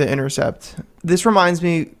the Intercept. This reminds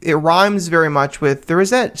me, it rhymes very much with, there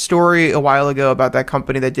was that story a while ago about that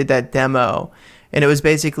company that did that demo, and it was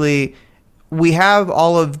basically, we have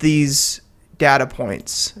all of these data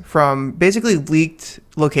points from basically leaked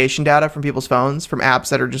location data from people's phones, from apps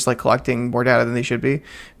that are just like collecting more data than they should be,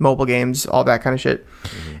 mobile games, all that kind of shit.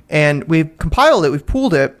 And we've compiled it, we've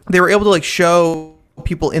pooled it. They were able to like show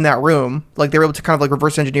people in that room, like they were able to kind of like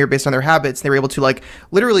reverse engineer based on their habits. They were able to like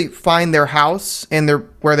literally find their house and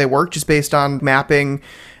where they work just based on mapping,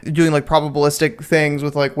 doing like probabilistic things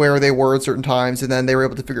with like where they were at certain times, and then they were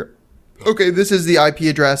able to figure, okay, this is the IP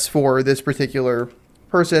address for this particular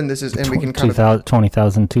person. This is, and we can kind of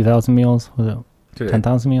 20,000, 2,000 meals. Was it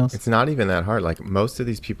 10,000 meals? It's not even that hard. Like most of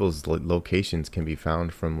these people's locations can be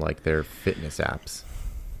found from like their fitness apps.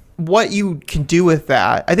 What you can do with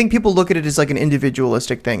that, I think people look at it as like an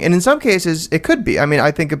individualistic thing, and in some cases it could be. I mean,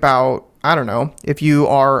 I think about, I don't know, if you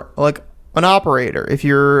are like an operator, if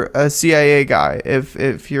you're a CIA guy,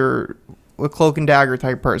 if you're a cloak and dagger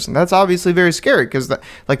type person, that's obviously very scary, because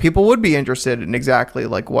like people would be interested in exactly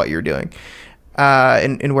like what you're doing,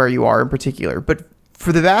 and where you are in particular. But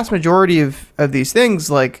for the vast majority of these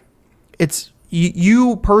things, like it's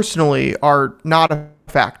you personally are not a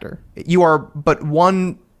factor. You are but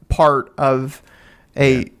one part of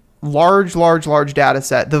a large data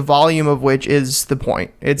set, the volume of which is the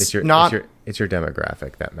point. It's your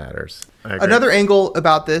demographic that matters. Another angle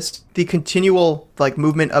about this, the continual like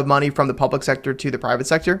movement of money from the public sector to the private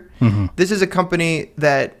sector. This is a company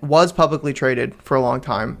that was publicly traded for a long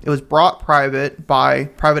time. It was brought private by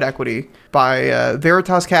private equity, by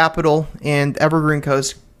Veritas Capital and Evergreen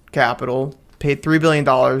Coast Capital. Paid $3 billion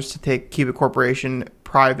to take Cubic Corporation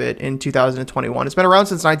private in 2021. It's been around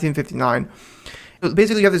since 1959.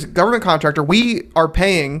 Basically, you have this government contractor. We are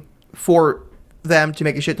paying for them to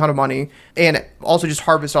make a shit ton of money and also just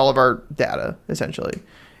harvest all of our data, essentially.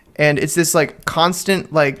 And it's this like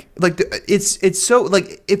constant like it's so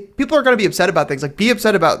like, if people are going to be upset about things, like be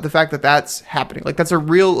upset about the fact that that's happening. Like that's a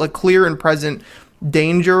real like clear and present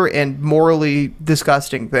danger and morally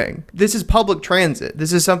disgusting thing. This is public transit.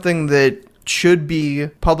 This is something that should be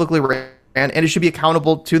publicly ran, and it should be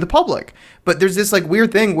accountable to the public. But there's this like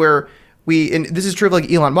weird thing where and this is true of like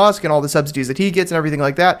Elon Musk and all the subsidies that he gets and everything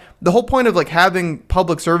like that. The whole point of like having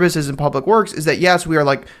public services and public works is that yes, we are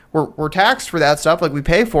like, we're taxed for that stuff, like we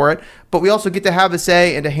pay for it, but we also get to have a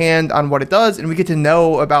say and a hand on what it does, and we get to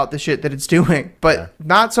know about the shit that it's doing, but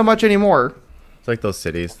not so much anymore. It's like those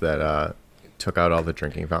cities that took out all the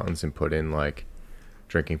drinking fountains and put in like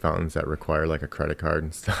drinking fountains that require like a credit card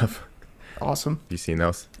and stuff. Awesome. Have you seen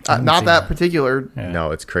those? Not that particular. Yeah. No,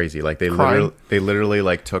 it's crazy. Like they literally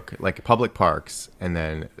like took like public parks, and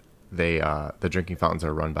then the drinking fountains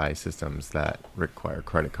are run by systems that require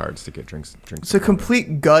credit cards to get drinks. It's a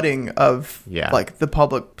complete gutting of like the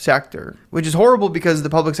public sector, which is horrible because the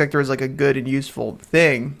public sector is like a good and useful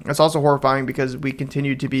thing. It's also horrifying because we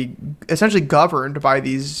continue to be essentially governed by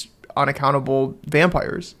these unaccountable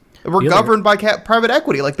vampires. We're governed by private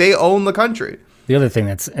equity. Like they own the country. The other thing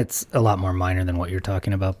it's a lot more minor than what you're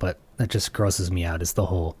talking about, but that just grosses me out is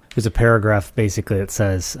there's a paragraph basically that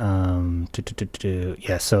says,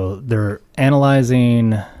 so they're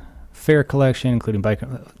analyzing fare collection, including bike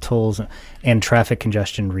tolls and traffic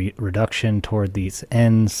congestion reduction toward these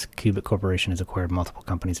ends. Cubic Corporation has acquired multiple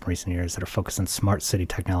companies in recent years that are focused on smart city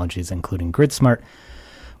technologies, including GridSmart,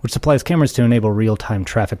 which supplies cameras to enable real-time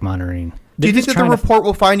traffic monitoring. Do you think that the report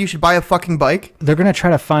will find you should buy a fucking bike? They're going to try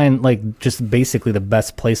to find, like, just basically the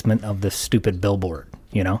best placement of this stupid billboard,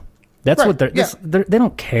 you know? That's what they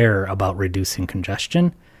don't care about reducing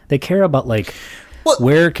congestion. They care about, like,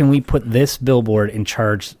 where can we put this billboard and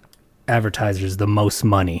charge advertisers the most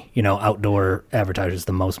money, you know, outdoor advertisers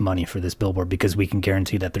the most money for this billboard, because we can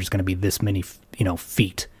guarantee that there's going to be this many,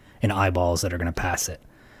 feet and eyeballs that are going to pass it,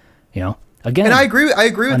 you know? Again, and I agree with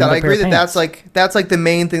that. I agree that that's like the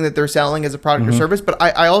main thing that they're selling as a product or service. But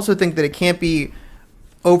I also think that it can't be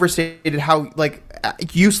overstated how like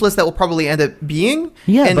useless that will probably end up being.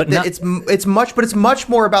 Yeah, and but it's much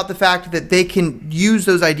more about the fact that they can use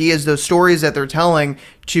those ideas, those stories that they're telling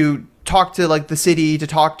to talk to like the city, to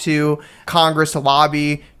talk to Congress, to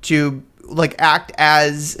lobby, to like act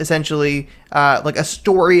as essentially like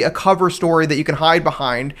a cover story that you can hide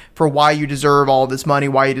behind for why you deserve all this money,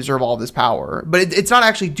 why you deserve all this power. But it's not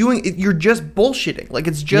actually doing it. You're just bullshitting. Like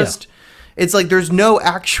it's just. Yeah. It's like there's no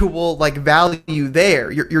actual like value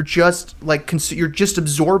there. You're just like you're just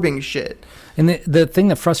absorbing shit. And the thing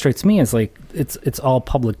that frustrates me is like it's all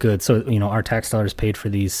public good. So our tax dollars paid for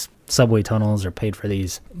these subway tunnels or paid for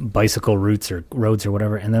these bicycle routes or roads or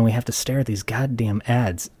whatever, and then we have to stare at these goddamn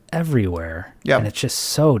ads everywhere. Yeah, and it's just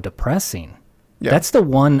so depressing. Yeah, that's the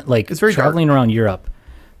one like it's very traveling around Europe.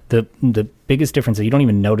 The biggest difference that you don't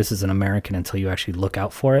even notice as an American until you actually look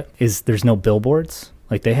out for it is there's no billboards.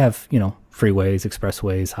 Like they have freeways,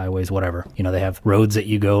 expressways, highways, whatever. They have roads that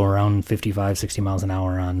you go around 55, 60 miles an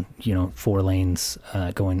hour on, 4 lanes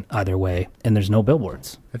going either way, and there's no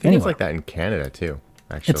billboards. I think it's like that in Canada too,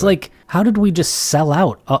 actually. It's like, how did we just sell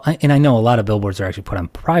out? And I know a lot of billboards are actually put on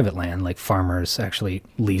private land, like farmers actually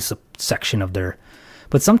lease a section of their...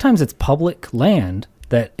 But sometimes it's public land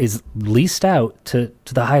that is leased out to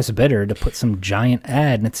the highest bidder to put some giant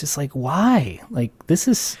ad, and it's just like, why? Like, this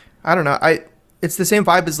is... I don't know. It's the same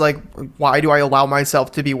vibe as like, why do I allow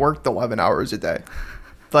myself to be worked 11 hours a day?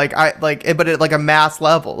 But at like a mass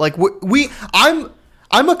level, like I'm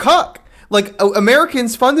a cuck. Like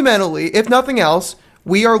Americans fundamentally, if nothing else,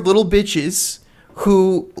 we are little bitches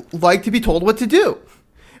who like to be told what to do.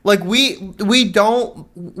 Like we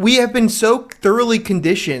have been so thoroughly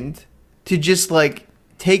conditioned to just like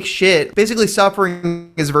take shit. Basically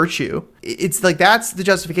suffering is virtue. It's like, that's the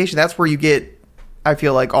justification. That's where you get, I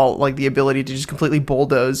feel like, all like the ability to just completely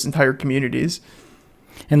bulldoze entire communities.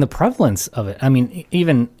 And the prevalence of it, I mean,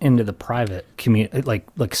 even into the private community,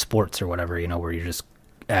 like sports or whatever, where you're just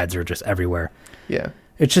ads are just everywhere. Yeah.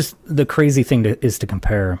 It's just the crazy thing is to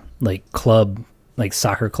compare like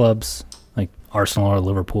soccer clubs, like Arsenal or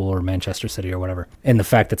Liverpool or Manchester City or whatever. And the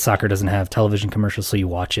fact that soccer doesn't have television commercials, so you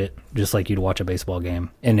watch it just like you'd watch a baseball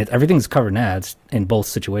game. And everything's covered in ads in both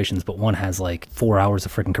situations, but one has like 4 hours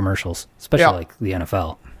of freaking commercials, especially like the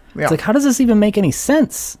NFL. Yeah. It's like, how does this even make any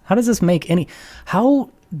sense? How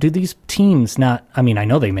do these teams not, I mean, I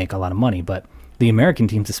know they make a lot of money, but the American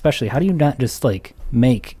teams especially, how do you not just like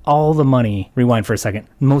make all the money? Rewind for a second.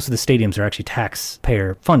 Most of the stadiums are actually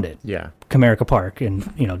taxpayer funded. Yeah. Comerica Park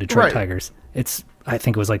and, Detroit Tigers. I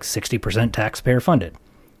think it was like 60% taxpayer funded.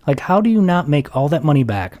 Like, how do you not make all that money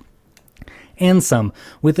back and some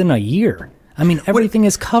within a year? I mean, everything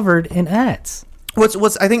is covered in ads.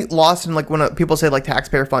 What's I think lost in like when people say like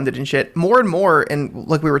taxpayer funded and shit, more and more, and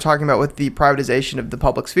like we were talking about with the privatization of the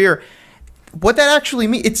public sphere, what that actually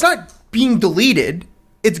means, it's not being deleted.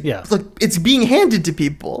 It's like it's being handed to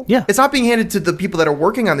people. Yeah. It's not being handed to the people that are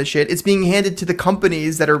working on the shit. It's being handed to the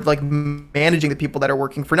companies that are like managing the people that are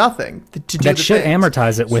working for nothing to do that the should things.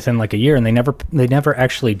 Amortize it within like a year, and they never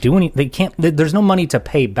actually do any. They can't. There's no money to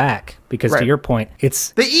pay back because to your point, they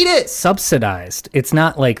eat it subsidized. It's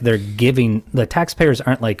not like they're giving. The taxpayers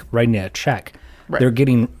aren't like writing a check. Right. They're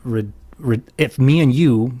getting. If me and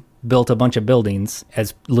you built a bunch of buildings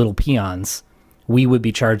as little peons, we would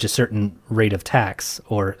be charged a certain rate of tax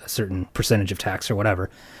or a certain percentage of tax or whatever,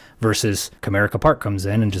 versus Comerica Park comes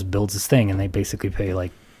in and just builds this thing, and they basically pay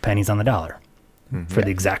like pennies on the dollar for the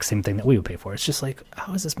exact same thing that we would pay for. It's just like,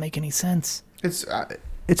 how does this make any sense? It's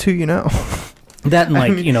who you know. That and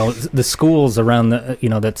like, the schools around the,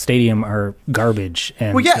 that stadium are garbage.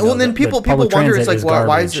 And, then people wonder, it's like,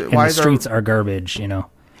 why is the streets are garbage,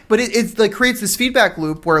 But it's like creates this feedback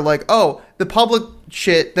loop where like, oh, the public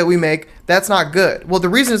shit that we make, that's not good. Well, the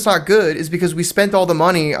reason it's not good is because we spent all the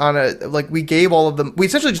money on we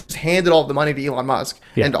essentially just handed all of the money to Elon Musk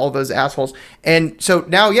and all those assholes. And so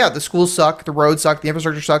now, the schools suck, the roads suck, the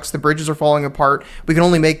infrastructure sucks, the bridges are falling apart. We can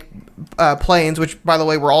only make planes, which by the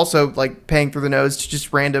way, we're also like paying through the nose to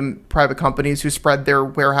just random private companies who spread their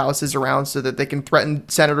warehouses around so that they can threaten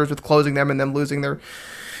senators with closing them and them losing their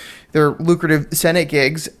lucrative Senate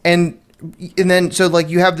gigs. And then so like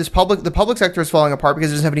you have the public sector is falling apart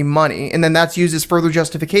because it doesn't have any money, and then that's used as further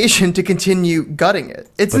justification to continue gutting it.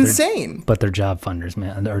 It's insane. But they're job funders,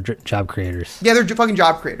 man. They're job creators. Yeah, they're fucking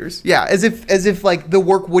job creators. Yeah, as if like the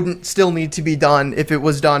work wouldn't still need to be done if it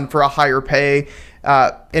was done for a higher pay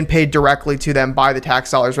and paid directly to them by the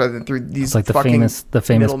tax dollars rather than through these. It's like the famous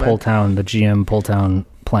Poletown, the GM Poletown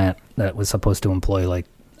plant that was supposed to employ like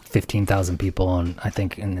 15,000 people, and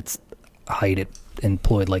it's height it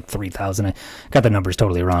employed like 3,000. I got the numbers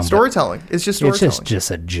totally wrong. Storytelling. It's just It's storytelling.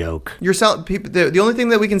 just a joke. You're selling people. The only thing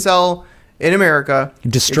that we can sell in America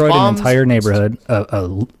Destroyed is an bombs, entire neighborhood,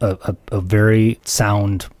 a very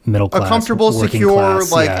sound middle class, a comfortable, working secure,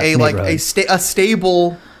 class, a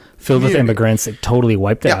stable. filled with community. immigrants. It totally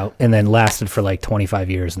wiped it Yeah. out, and then lasted for like 25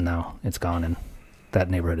 years, and now it's gone, and that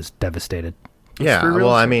neighborhood is devastated. Yeah, free real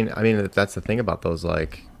well, estate. that's the thing about those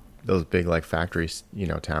big like factories,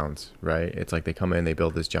 towns, right? It's like they come in, they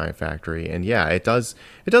build this giant factory, and yeah, it does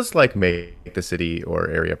like make the city or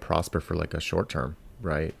area prosper for like a short term,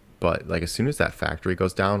 right? But like as soon as that factory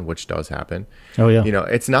goes down, which does happen, Oh yeah,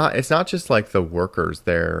 it's not just like the workers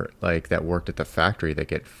there like that worked at the factory that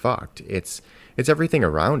get fucked. It's everything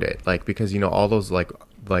around it, like because all those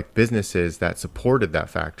like businesses that supported that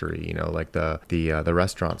factory, like the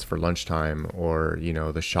restaurants for lunchtime, or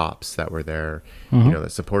the shops that were there,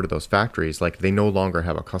 that supported those factories, like they no longer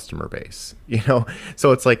have a customer base,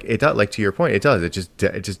 so it's like it does, like to your point, it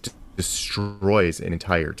just destroys an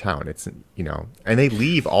entire town. It's and they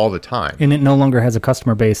leave all the time, and it no longer has a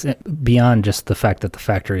customer base beyond just the fact that the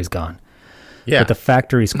factory is gone. yeah. But the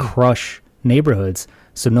factories crush neighborhoods,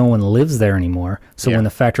 so no one lives there anymore. So Yeah. when the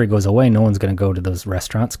factory goes away, no one's going to go to those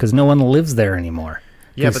restaurants because no one lives there anymore.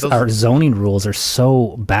 Yeah, but 'Cause those- our zoning rules are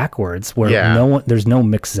so backwards, where Yeah. there's no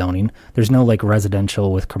mixed zoning. There's no like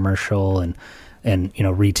residential with commercial and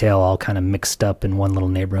retail all kind of mixed up in one little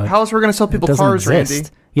neighborhood. How else we're going to sell It people doesn't cars, exist. Randy?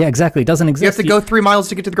 Yeah, exactly. It doesn't exist. You have to go 3 miles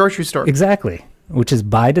to get to the grocery store. Exactly, which is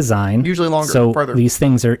by design. Usually longer, So farther. these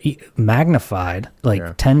things are magnified like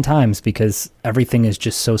Yeah. 10 times because everything is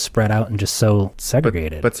just so spread out and just so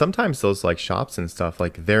segregated. But sometimes those like shops and stuff,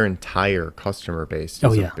 like their entire customer base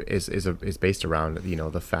Oh, yeah. is based around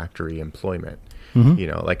the factory employment.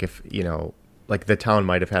 Mm-hmm. Like if like the town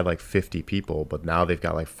might have had like 50 people, but now they've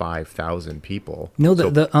got like 5,000 people. No,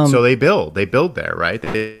 so they build there, right?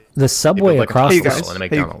 The subway like a across Hey, you Costco guys. and a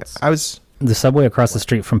Hey, McDonald's. the subway across the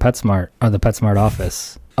street from PetSmart, or the PetSmart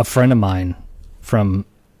office, a friend of mine from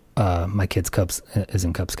my kid's Cubs is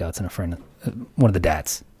in Cub Scouts, and a friend, one of the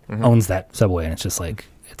dads, owns that subway, and it's just like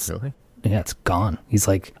Really? it's gone. He's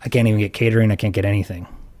like, I can't even get catering, I can't get anything.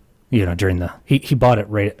 During he bought it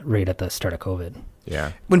right at the start of COVID.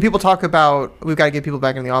 Yeah. When people talk about we've got to get people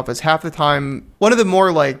back in the office, half the time, one of the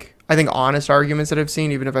more like I think honest arguments that I've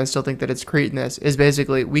seen, even if I still think that it's cretenness, is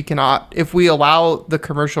basically we cannot, if we allow the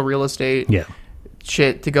commercial real estate Yeah.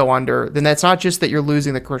 shit to go under, then that's not just that you're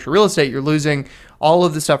losing the commercial real estate, you're losing all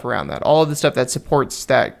of the stuff around that, all of the stuff that supports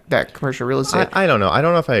that commercial real estate. I don't know. I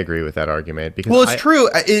don't know if I agree with that argument because Well, it's true.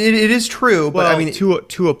 It is true, but Well, I mean,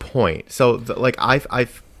 to a point. So like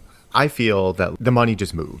I feel that the money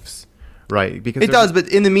just moves, right? Because it does. But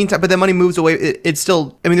in the meantime, but the money moves away. It's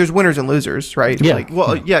still. I mean, there's winners and losers, right? Yeah. Like,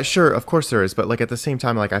 Well, yeah, sure, of course there is, but like at the same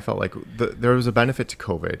time, like I felt like there was a benefit to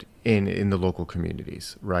COVID in the local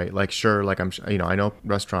communities, right? Like sure, like I know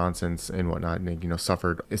restaurants and whatnot,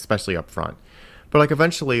 suffered especially up front, but like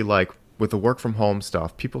eventually, like with the work from home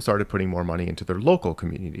stuff, people started putting more money into their local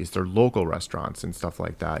communities, their local restaurants and stuff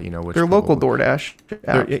like that, which their local probably- DoorDash.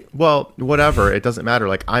 Yeah. well, whatever, it doesn't matter.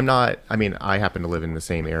 Like I happen to live in the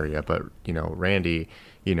same area, but Randy,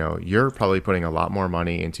 you're probably putting a lot more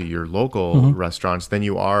money into your local restaurants than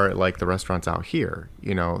you are like the restaurants out here,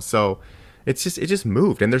 so it just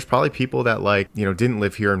moved. And there's probably people that like, didn't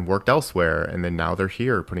live here and worked elsewhere, and then now they're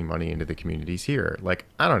here putting money into the communities here. Like,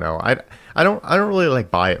 I don't know. I don't really like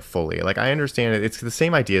buy it fully. Like, I understand it. It's the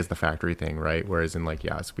same idea as the factory thing, right? Whereas in like,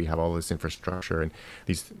 yes, we have all this infrastructure and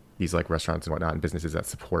these like restaurants and whatnot and businesses that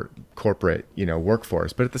support corporate,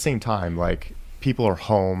 workforce. But at the same time, like people are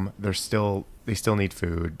home. They still need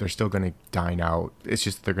food. They're still going to dine out. It's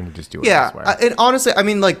just, they're going to just do it elsewhere. And honestly, I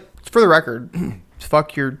mean, like for the record,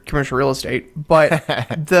 fuck your commercial real estate, but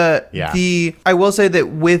I will say that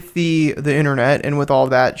with the internet and with all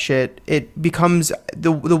that shit, it becomes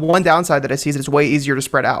the one downside that I see is it's way easier to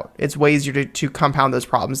spread out. It's way easier to compound those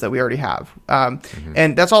problems that we already have.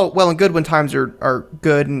 And that's all well and good when times are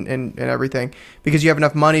good and everything, because you have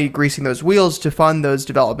enough money greasing those wheels to fund those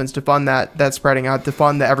developments, to fund that spreading out, to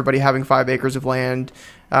fund everybody having 5 acres of land,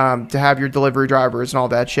 to have your delivery drivers and all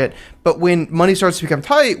that shit. But when money starts to become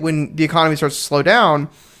tight, when the economy starts to slow down,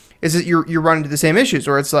 is that you're running into the same issues,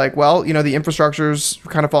 where it's like, well, the infrastructure's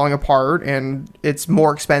kind of falling apart and it's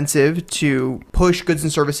more expensive to push goods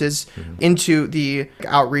and services into the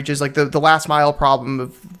outreaches, like the last mile problem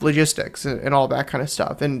of logistics and all that kind of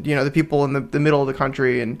stuff. And, the people in the middle of the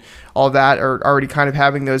country and all that are already kind of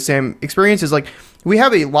having those same experiences. Like, we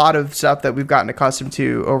have a lot of stuff that we've gotten accustomed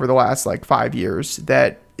to over the last like 5 years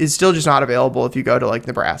that is still just not available if you go to like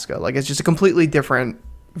Nebraska. Like, it's just a completely different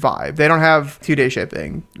vibe. They don't have 2-day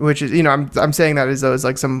shipping, which is, I'm saying that as though it's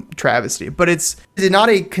like some travesty, but it's not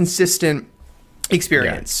a consistent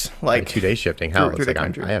experience. Like 2-day shipping. Hell, through it's the like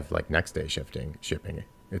country. I have like next day shipping.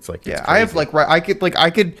 It's like, it's I have crazy. like I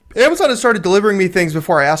could Amazon has started delivering me things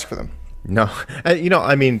before I ask for them. No,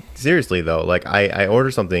 I mean, seriously though, like I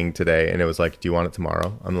ordered something today and it was like, do you want it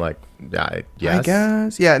tomorrow? I'm like, yes. I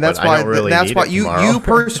guess. Yeah, and that's but I why don't really that's need why it you tomorrow.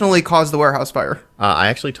 personally caused the warehouse fire. I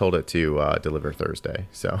actually told it to deliver Thursday,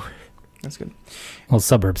 so That's good. Well,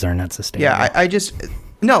 suburbs are not sustainable. Yeah, I just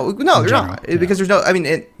no, they're general, not yeah. because there's no. I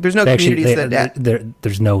mean, there's no Actually, communities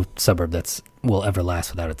there's no suburb will ever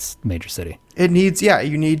last without its major city. it needs. Yeah,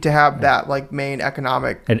 you need to have that like main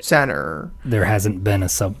economic center. There hasn't been a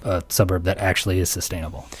suburb that actually is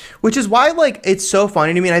sustainable. Which is why, like, it's so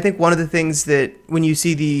funny to me. And I think one of the things that when you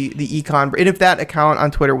see the econ, and if that account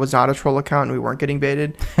on Twitter was not a troll account and we weren't getting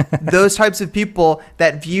baited, those types of people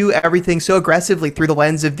that view everything so aggressively through the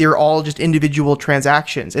lens of they're all just individual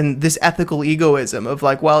transactions and this ethical egoism of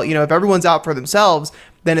like, well, if everyone's out for themselves,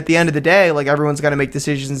 then at the end of the day, like everyone's got to make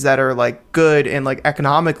decisions that are like good and like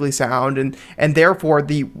economically sound. And therefore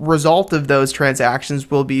the result of those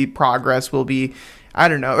transactions will be progress, will be, I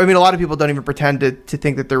don't know. I mean, a lot of people don't even pretend to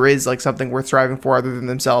think that there is like something worth striving for other than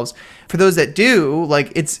themselves. For those that do,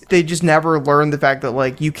 like they just never learn the fact that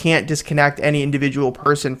like you can't disconnect any individual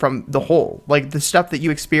person from the whole. Like the stuff that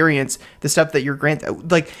you experience, the stuff that you're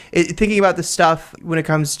granted, like thinking about the stuff when it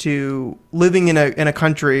comes to living in a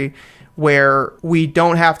country where we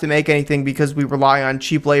don't have to make anything because we rely on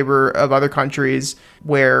cheap labor of other countries,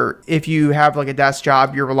 where if you have like a desk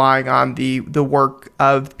job, you're relying on the work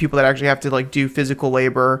of people that actually have to like do physical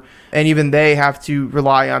labor. And even they have to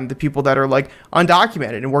rely on the people that are like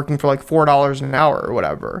undocumented and working for like $4 an hour or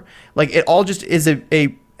whatever. Like it all just is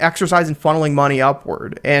a exercise in funneling money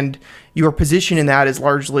upward. And your position in that is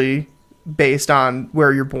largely based on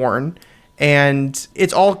where you're born. And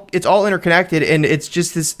it's all interconnected, and it's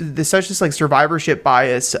just this like survivorship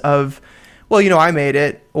bias of, well, I made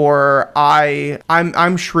it, or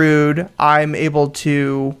I'm shrewd, I'm able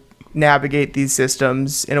to navigate these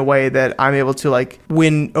systems in a way that I'm able to like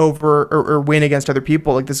win over or win against other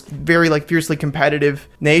people, like this very like fiercely competitive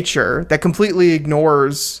nature that completely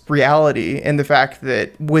ignores reality and the fact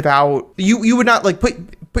that without you would not like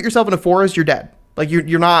put yourself in a forest, you're dead. Like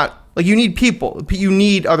you're not. Like you need people. You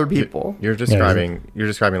need other people. You're describing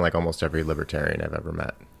like almost every libertarian I've ever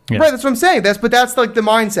met. Yeah. Right, that's what I'm saying. That's like the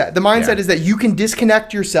mindset. The mindset is that you can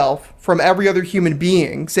disconnect yourself from every other human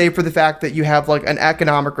being, save for the fact that you have like an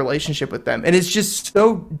economic relationship with them. And it's just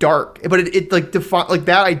so dark. But it like like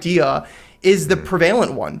that idea is the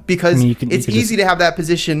prevalent one because it's easy to have that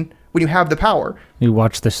position when you have the power. You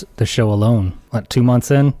watch the show Alone. What, 2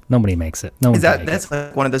 months in, nobody makes it. No one. That's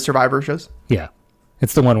like one of the Survivor shows. Yeah.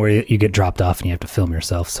 It's the one where you get dropped off and you have to film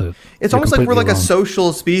yourself. So it's almost like we're like a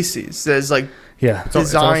social species that's like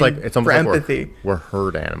designed it's almost for like empathy. We're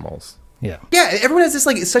herd animals. Yeah. Yeah, everyone has this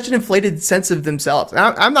like such an inflated sense of themselves. And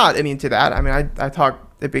I'm not immune to that. I mean, I talk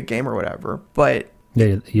a big game or whatever, but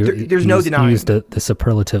there's no denying. You used the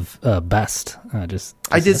superlative best. I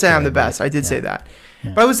did say I'm the best. I did say that,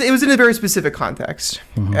 but it was in a very specific context.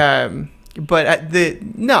 Mm-hmm. But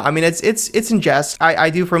I mean, it's in jest. I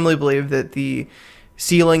do firmly believe that the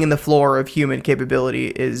ceiling and the floor of human capability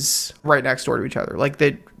is right next door to each other. Like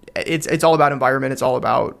that, it's all about environment. It's all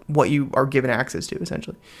about what you are given access to,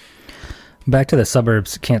 essentially. Back to the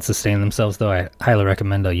suburbs can't sustain themselves, though. I highly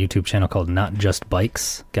recommend a YouTube channel called Not Just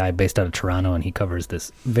Bikes, guy based out of Toronto, and he covers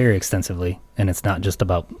this very extensively. And it's not just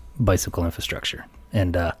about bicycle infrastructure.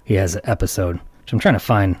 And he has an episode, which I'm trying to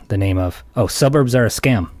find the name of. Oh, Suburbs Are a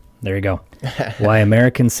Scam. There you go. Why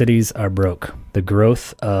American Cities Are Broke. The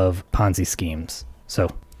Growth of Ponzi Schemes. So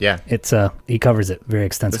yeah, it's he covers it very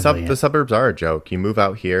extensively. The suburbs are a joke. You move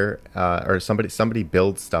out here, or somebody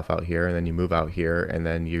builds stuff out here, and then you move out here, and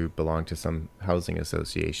then you belong to some housing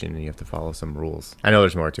association, and you have to follow some rules. I know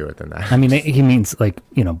there's more to it than that. I mean, he means like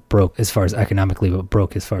broke as far as economically, but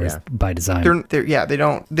broke as far as by design.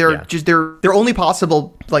 They're only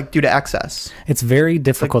possible like due to excess. It's very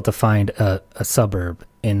difficult to find a suburb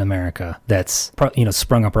in America that's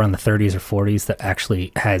sprung up around the 30s or 40s that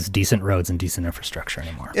actually has decent roads and decent infrastructure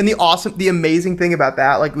anymore. And the amazing thing about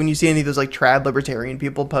that, like when you see any of those like trad libertarian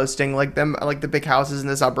people posting like them, like the big houses in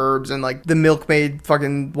the suburbs and like the milkmaid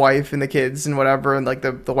fucking wife and the kids and whatever, and like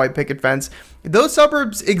the white picket fence, those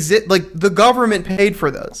suburbs exist. Like the government paid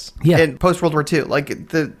for those in post World War II. Like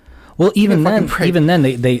Well, even Give me a then, fucking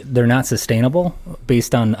break. they're not sustainable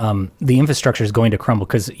based on the infrastructure is going to crumble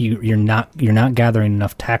because you're not gathering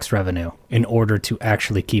enough tax revenue in order to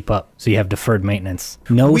actually keep up. So you have deferred maintenance.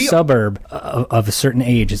 No suburb of a certain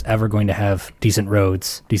age is ever going to have decent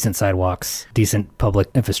roads, decent sidewalks, decent public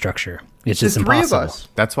infrastructure. It's just the three of impossible. us.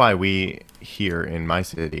 That's why we here in my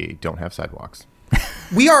city don't have sidewalks.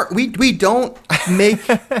 We don't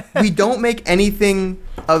make anything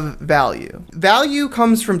of value. Value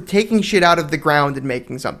comes from taking shit out of the ground and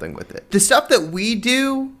making something with it. The stuff that we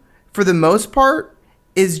do, for the most part,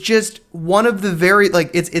 is just one of the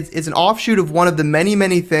it's an offshoot of one of the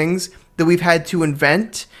many things that we've had to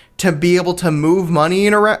invent to be able to move money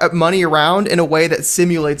around in a way that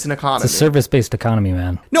simulates an economy. It's a service-based economy,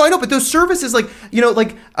 man. No, I know, but those services,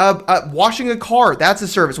 washing a car, that's a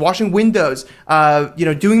service. Washing windows,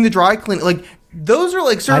 doing the dry cleaning, those are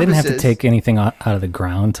like services. I didn't have to take anything out of the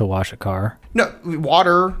ground to wash a car. No,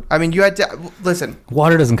 water. I mean, you had to listen.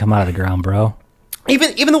 Water doesn't come out of the ground, bro.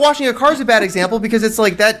 Even the washing a car is a bad example because it's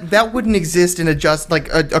like that wouldn't exist in a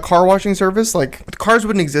a car washing service. Like cars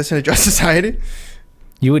wouldn't exist in a just society.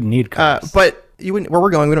 You wouldn't need cars. But you wouldn't. Where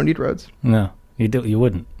we're going, we don't need roads. No, you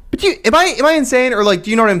wouldn't. But am I insane or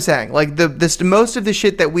do you know what I'm saying? Like most of the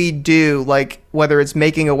shit that we do, like whether it's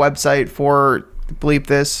making a website for bleep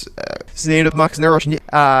this,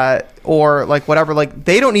 or whatever,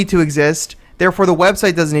 they don't need to exist. Therefore, the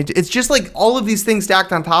website doesn't need to. It's just all of these things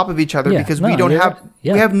stacked on top of each other because we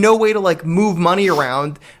have no way to move money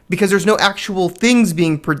around because there's no actual things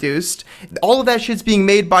being produced. All of that shit's being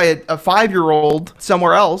made by a 5-year-old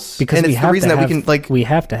somewhere else. Because and we it's have the reason to that have, we can we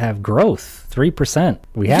have to have growth, 3%.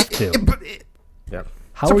 We have to. Yeah.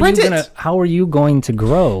 How are you going to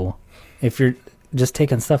grow if you're just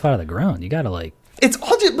taking stuff out of the ground? You gotta It's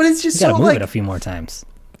all just, but it's just you gotta so move it a few more times.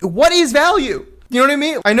 What is value? You know what I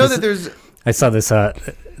mean? I know that there's. I saw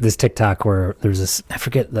this TikTok where there's this, I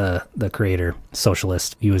forget the creator,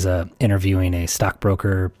 socialist. He was interviewing a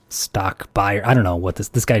stockbroker, stock buyer. I don't know what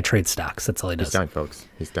this guy trades stocks. That's all he does. He's done, folks.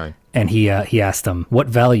 He's done. And he asked them, what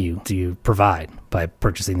value do you provide by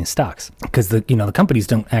purchasing these stocks? Because the companies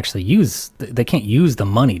don't actually they can't use the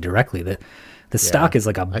money directly. The stock is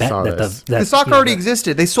like a bet that the stock already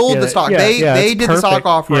existed. They sold the stock. They did the stock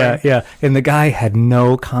offering. Yeah. And the guy had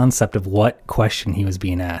no concept of what question he was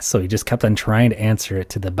being asked. So he just kept on trying to answer it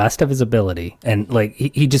to the best of his ability. And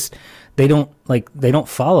they don't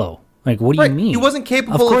follow. What do you mean? He wasn't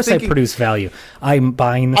capable of of thinking. I produce value. I'm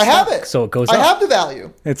buying the stock. I have it. So it goes up. I have the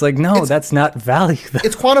value. It's that's not value.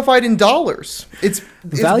 It's quantified in dollars. It's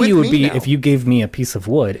value would be now. if you gave me a piece of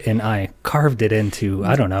wood and I carved it into,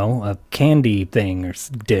 I don't know, a candy thing or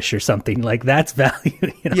dish or something. That's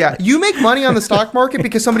value. Yeah, you make money on the stock market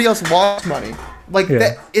because somebody else lost money.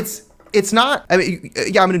 That. It's not. I mean,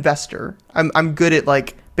 yeah, I'm an investor. I'm good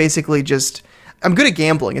at basically just. I'm good at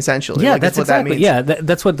gambling, essentially. Yeah, that's what exactly. that means. Yeah,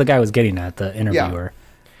 that's what the guy was getting at. The interviewer,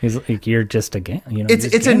 he's like, "You're just a gambler."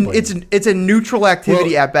 It's a neutral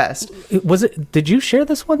activity at best. Did you share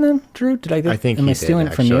this one then, Drew? I think. Am I stealing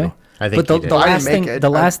it from you? I think. But the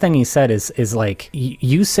last thing he said is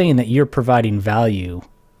you saying that you're providing value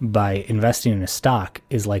by investing in a stock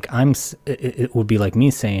is it would be like me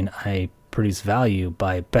saying I produce value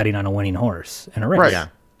by betting on a winning horse in a race. Right. Yeah.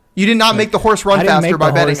 You did not make the horse run faster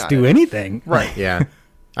by betting on it. Do anything. Right. Yeah.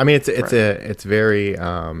 I mean, it's very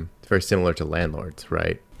similar to landlords,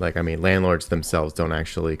 right? Landlords themselves don't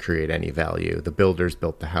actually create any value. The builders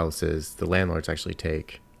built the houses. The landlords actually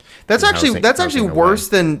take. That's actually worse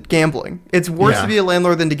than gambling. It's worse to be a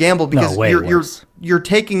landlord than to gamble because you're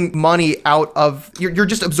taking money out of you're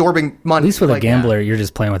just absorbing money. At least with a gambler, you're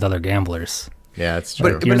just playing with other gamblers. Yeah, it's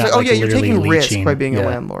true. But you're taking risk by being a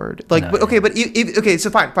landlord. So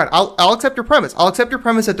fine. I'll accept your premise. I'll accept your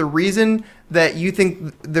premise that the reason that you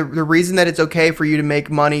think the reason that it's okay for you to make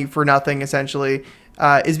money for nothing essentially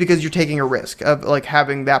is because you're taking a risk of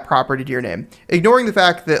having that property to your name, ignoring the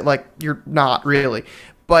fact that you're not really.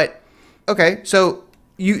 But okay, so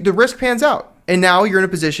the risk pans out. And now you're in a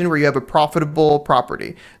position where you have a profitable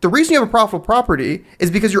property. The reason you have a profitable property is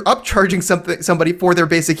because you're upcharging somebody for their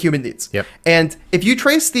basic human needs. Yep. And if you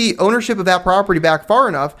trace the ownership of that property back far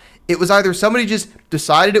enough, it was either somebody just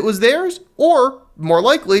decided it was theirs, or more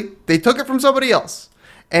likely they took it from somebody else.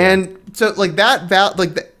 And so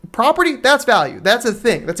the property, that's value. That's a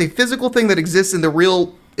thing. That's a physical thing that exists in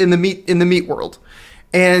the meat world.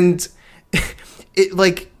 And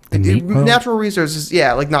it natural resources,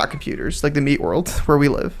 not computers, like the meat world where we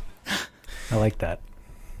live. I like that.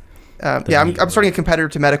 I'm starting a competitor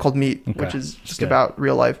to Meta called Meat, which is just about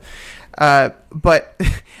real life. But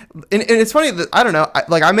and it's funny that I don't know,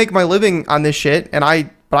 I make my living on this shit, but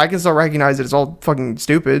I can still recognize that it's all fucking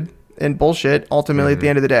stupid. and bullshit ultimately at the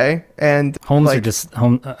end of the day. And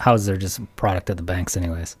houses are just a product of the banks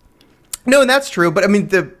anyways. No, and that's true. But I mean,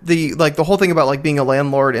 the whole thing about like being a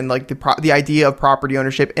landlord and like the idea of property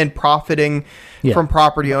ownership and profiting from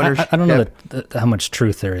property ownership. I don't know how much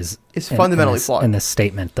truth there is. It's fundamentally flawed in this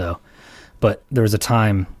statement, though. But there was a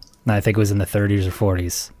time, and I think it was in the 30s or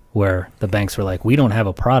 40s, where the banks were like, "We don't have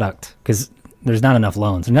a product because there's not enough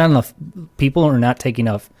loans. There's not enough people are not taking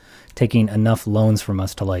enough loans from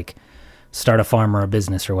us to like start a farm or a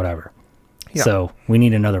business or whatever. Yeah. So we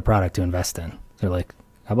need another product to invest in." They're like,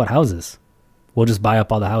 "How about houses? We'll just buy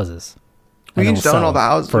up all the houses. We can just own all the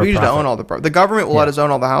houses. We can just own all the government will let us own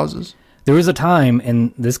all the houses." There was a time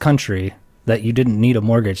in this country that you didn't need a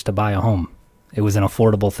mortgage to buy a home. It was an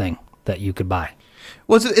affordable thing that you could buy.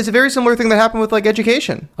 Well, it's a very similar thing that happened with like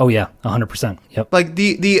education. Oh yeah, 100%. Yep. Like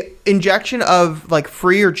the injection of like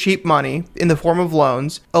free or cheap money in the form of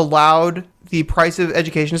loans allowed the price of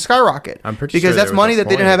education to skyrocket. I'm pretty because sure that's money that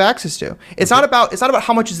they didn't have access to. It's not about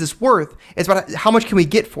how much is this worth. It's about how much can we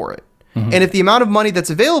get for it. Mm-hmm. And if the amount of money that's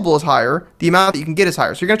available is higher, the amount that you can get is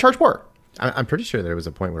higher. So you're going to charge more. I'm pretty sure there was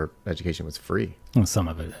a point where education was free. Well, some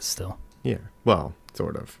of it is still. Yeah. Well,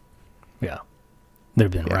 sort of. Yeah. They've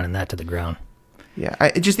been running that to the ground.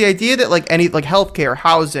 Yeah. Just the idea that like any like healthcare,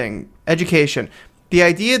 housing, education, the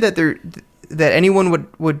idea that that anyone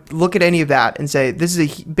would look at any of that and say this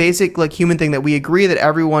is a basic like human thing that we agree that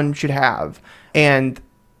everyone should have, and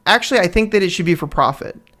actually I think that it should be for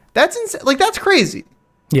profit. That's like that's crazy.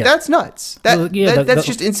 Yeah. That's nuts. That's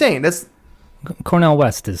just insane. That's Cornel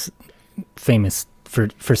West is famous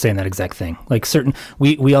for saying that exact thing. Like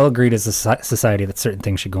we all agreed as a society that certain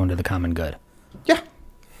things should go into the common good. Yeah.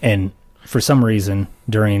 And for some reason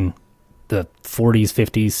during the 40s,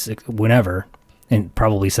 50s, whenever, and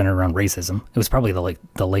probably centered around racism, it was probably the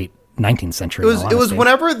late 19th century. It was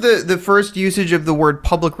whenever the first usage of the word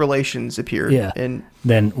public relations appeared. Yeah. And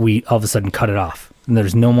then we all of a sudden cut it off. And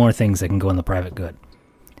there's no more things that can go in the private good.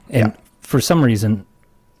 And for some reason,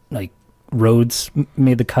 like roads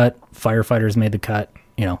made the cut, firefighters made the cut,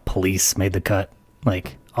 police made the cut,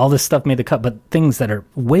 like all this stuff made the cut, but things that are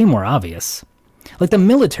way more obvious, like the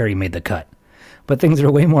military made the cut, but things that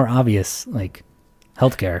are way more obvious, like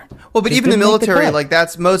healthcare. Well, but even the military, like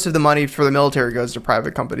that's most of the money for the military goes to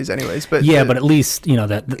private companies anyways. But but at least,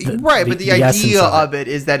 that. But the idea of it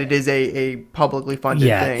is that it is a publicly funded thing.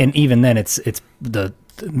 Yeah, and even then it's the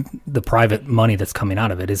private money that's coming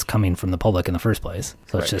out of it is coming from the public in the first place.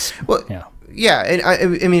 So it's just, Yeah, and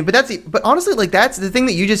I mean, but honestly, like that's the thing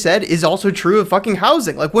that you just said is also true of fucking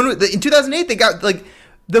housing. Like in 2008, they got like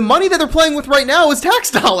the money that they're playing with right now is tax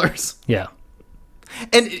dollars. Yeah.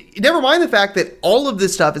 And never mind the fact that all of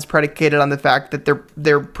this stuff is predicated on the fact that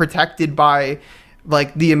they're protected by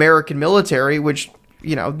like the American military, which,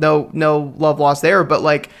 no love lost there. But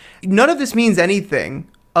like none of this means anything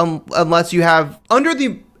unless you have under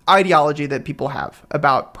the ideology that people have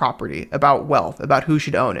about property, about wealth, about who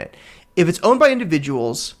should own it. If it's owned by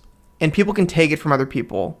individuals and people can take it from other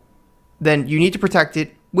people, then you need to protect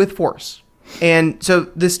it with force. And so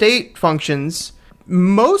the state functions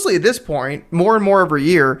mostly at this point, more and more every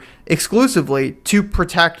year, exclusively to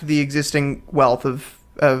protect the existing wealth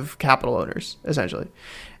of capital owners, essentially.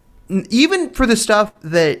 Even for the stuff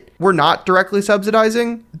that we're not directly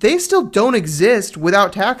subsidizing, they still don't exist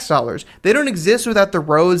without tax dollars. They don't exist without the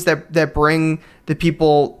roads that bring the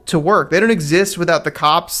people to work. They don't exist without the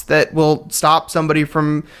cops that will stop somebody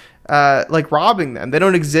from robbing them. They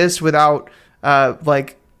don't exist without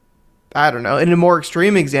I don't know, in a more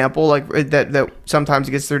extreme example, like that sometimes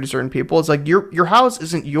gets through to certain people, it's like your house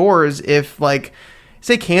isn't yours if, like,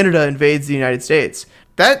 say Canada invades the United States.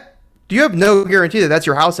 You have no guarantee that that's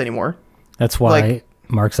your house anymore. That's why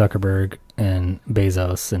Mark Zuckerberg and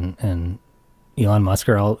Bezos and Elon Musk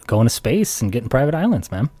are all going to space and getting private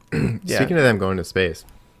islands, man. Speaking of them going to space,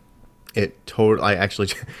 have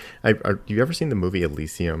you ever seen the movie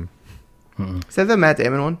Elysium? Mm-mm. Is that the Matt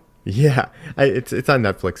Damon one? Yeah, it's on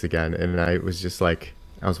Netflix again, and I was just like,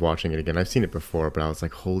 I was watching it again. I've seen it before, but I was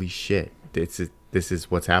like, holy shit, this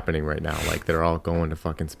is what's happening right now. Like, they're all going to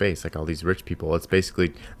fucking space, like all these rich people. It's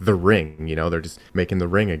basically The Ring, they're just making The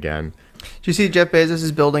Ring again. Do you see Jeff Bezos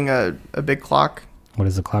is building a big clock? What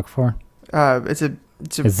is the clock for? It's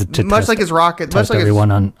much like his rocket. Much like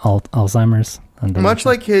everyone on Alzheimer's. Much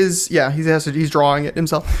like he's drawing it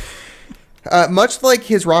himself. Much like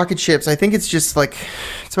his rocket ships, I think it's just like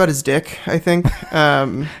it's about his dick. I think.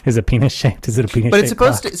 Is it penis shaped? Is it a penis? But it's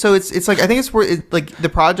supposed to. So it's like I think it's where like the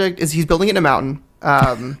project is. He's building it in a mountain.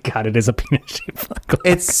 God, it is a penis shaped.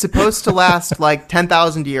 It's supposed to last like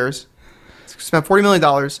 10,000 years. Spent $40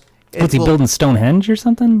 million, What's he building, Stonehenge or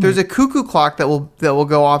something? There's a cuckoo clock that will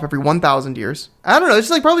go off every 1,000 years. I don't know. It's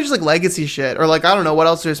like probably just like legacy shit, or like I don't know what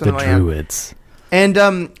else there's. The Druids. And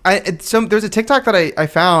there's a TikTok that I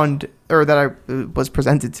found, or that was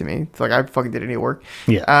presented to me. It's like I fucking did any work.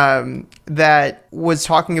 Yeah. That was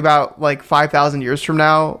talking about like 5,000 years from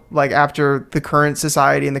now, like after the current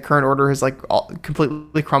society and the current order has like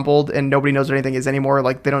completely crumbled and nobody knows what anything is anymore.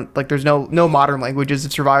 Like they don't, like there's no modern languages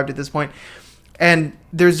have survived at this point. And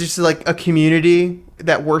there's just like a community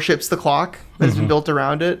that worships the clock that has been built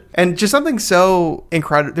around it. And just something so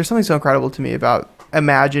incredible. There's something so incredible to me about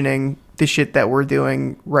imagining the shit that we're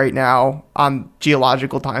doing right now on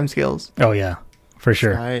geological timescales. Oh yeah, for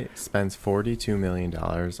sure. Guy spends $42 million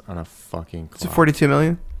on a fucking clock. Is it 42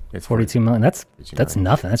 million? It's 42 million. That's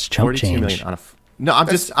nothing. That's chump 42 change. million on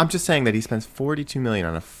I'm just saying that he spends 42 million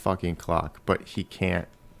on a fucking clock, but he can't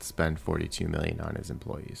spend 42 million on his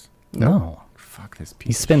employees. No. Fuck this piece.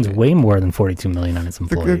 He spends of shit. way more than 42 million on his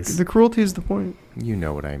employees. The cruelty is the point. You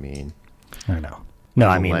know what I mean. I don't know. No,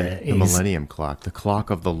 I mean the Millennium Clock, the clock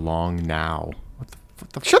of the long now. What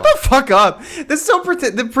the Shut fuck? the fuck up. This is so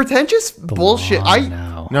the pretentious bullshit.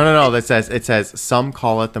 No. It says some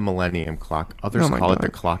call it the Millennium Clock, others Oh my call it God. the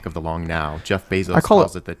clock of the long now. Jeff Bezos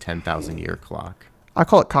calls it the 10,000 year clock. I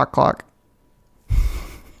call it cock clock.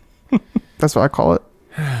 That's what I call it.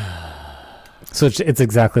 So it's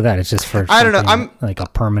exactly that. It's just for I don't know. something like a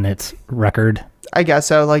permanent record. I guess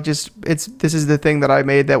so. Like, this is the thing that I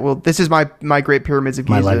made this is my Great Pyramids of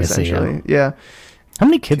My Giza, legacy, essentially. Yeah. How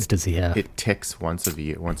many kids does he have? It ticks once a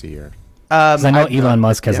year. 'Cause I know Elon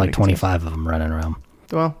Musk has yeah, like makes 25 of them running around.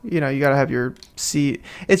 Well, you gotta have your seat.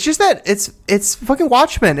 It's just that it's fucking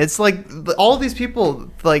Watchmen. It's like all of these people,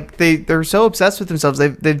 like they're so obsessed with themselves.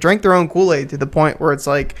 They've drank their own Kool-Aid to the point where it's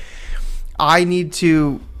like, I need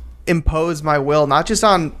to impose my will, not just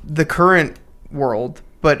on the current world,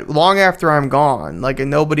 but long after I'm gone. Like, and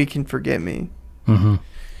nobody can forget me. Mm-hmm.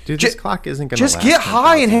 Dude, this clock isn't gonna just last get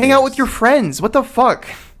high and 10,000 hang out years. with your friends. What the fuck?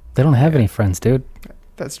 They don't have any friends, dude.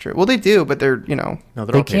 That's true. Well, they do, but they're No, they're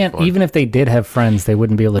They all paid can't. for. Even if they did have friends, they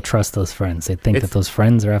wouldn't be able to trust those friends. They'd think that those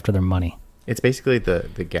friends are after their money. It's basically the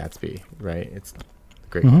Gatsby, right? It's the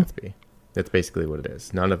Great Mm-hmm. Gatsby. That's basically what it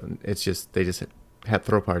is. None of them. It's just they just have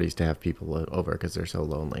throw parties to have people over because they're so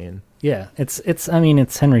lonely. And Yeah, it's. I mean,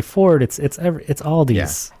 it's Henry Ford. It's all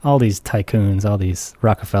these tycoons, all these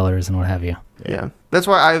Rockefellers, and what have you. Yeah. That's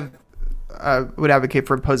why I would advocate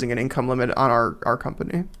for imposing an income limit on our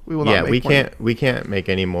company. We will not make more. we can't make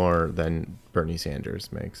any more than Bernie Sanders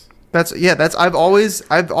makes. I've always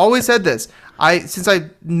said this. Since I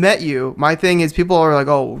met you, my thing is people are like,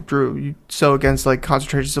 "Oh, Drew, you so against like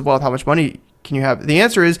concentrations of wealth. How much money can you have?" The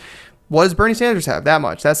answer is, what does Bernie Sanders have? That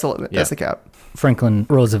much. That's the limit. Yeah. That's the cap. Franklin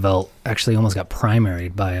Roosevelt actually almost got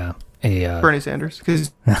primaried by a Bernie Sanders,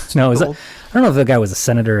 because no, I don't know if the guy was a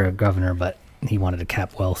senator or a governor, but he wanted to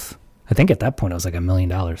cap wealth. I think at that point it was like $1 million.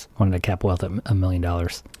 Wanted to cap wealth at $1 million.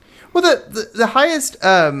 well, the highest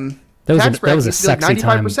That was a sexy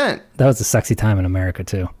time. 95%. That was a sexy time in America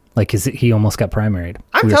too. Like he almost got primaried.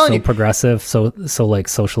 I'm we were telling so you. progressive, so like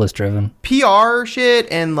socialist driven. PR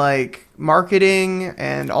shit and like marketing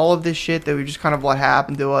and all of this shit that we just kind of let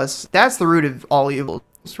happen to us. That's the root of all evil,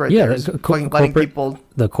 right? Yeah, there. Is the fucking letting corporate- people.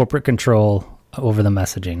 The corporate control over the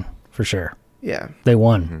messaging, for sure. Yeah. They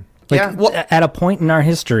won. Mm-hmm. Like, Yeah, well- at a point in our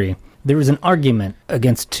history, there was an argument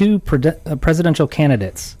against two presidential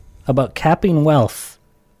candidates about capping wealth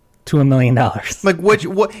to $1 million. Like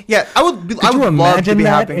what? Yeah, I would. Could I you would love to imagine be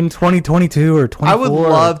that having. in 2022 or 24? I would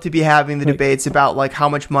love to be having the debates about like how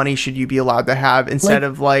much money should you be allowed to have instead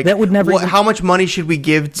Like, of like that would never even- how much money should we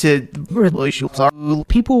give to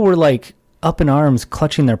People were like up in arms,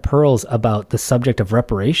 clutching their pearls about the subject of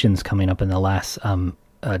reparations coming up in the last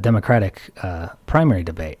Democratic primary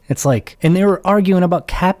debate. It's like, and they were arguing about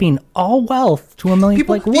capping all wealth to $1 million.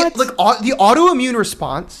 people Like what? the autoimmune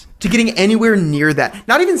response to getting anywhere near that,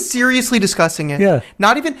 not even seriously discussing it, Yeah.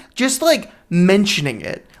 not even just like mentioning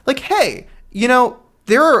it, like, hey,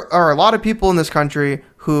 there are a lot of people in this country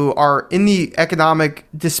who are in the economic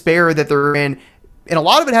despair that they're in, and a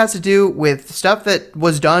lot of it has to do with stuff that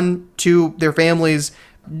was done to their families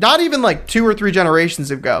not even like 2 or 3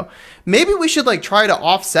 generations ago. Maybe we should like try to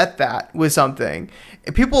offset that with something.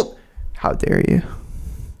 And people, how dare you?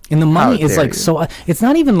 And the money How is dare like you. so. It's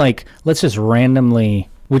not even like let's just randomly.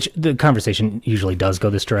 Which the conversation usually does go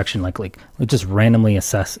this direction. Like let's just randomly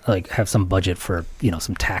assess. Like have some budget for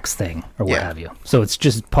some tax thing or what Yeah. have you. So it's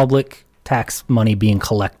just public tax money being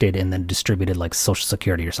collected and then distributed like Social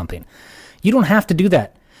Security or something. You don't have to do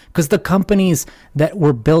that because the companies that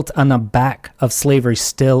were built on the back of slavery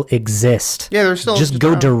still exist. Yeah, they're still just just go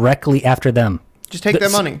around. directly after them. Just take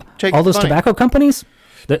that money. Take all the those money. tobacco companies.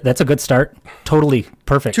 That's a good start. Totally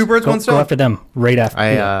perfect. Two birds, go, one stone. Go after them right after.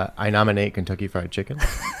 I nominate Kentucky Fried Chicken.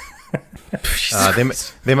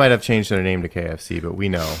 They might have changed their name to KFC, but we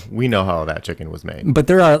know how that chicken was made. But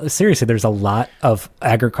there's a lot of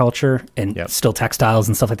agriculture and still textiles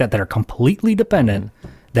and stuff like that are completely dependent,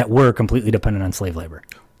 that were completely dependent on slave labor.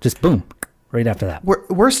 Just boom, right after that.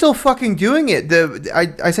 We're still fucking doing it.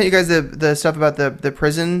 I sent you guys the stuff about the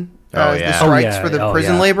prison. The strikes for the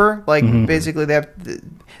prison labor. Like basically they have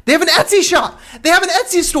an Etsy shop. They have an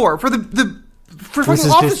Etsy store for for fucking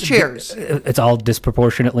office chairs. It's all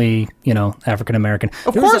disproportionately, African American.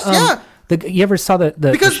 Of course, yeah. You ever saw the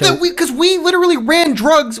because we literally ran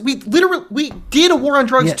drugs. We did a war on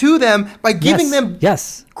drugs to them by giving them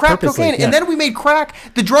crack cocaine, and then we made crack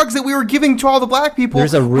the drugs that we were giving to all the black people.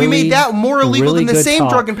 We made that more illegal than the same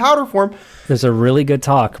drug in powder form. There's a really good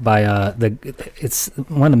talk by it's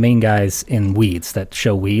one of the main guys in Weeds, that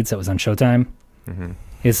show Weeds that was on Showtime. Mm-hmm.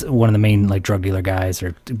 Is one of the main drug dealer guys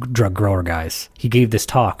or drug grower guys. He gave this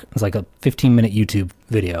talk. It's like a 15-minute YouTube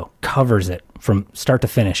video. Covers it from start to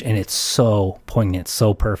finish, and it's so poignant,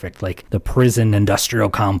 so perfect. Like the prison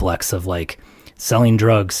industrial complex of selling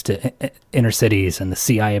drugs to inner cities and the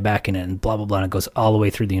CIA backing it and blah, blah, blah. And it goes all the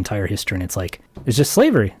way through the entire history, and it's just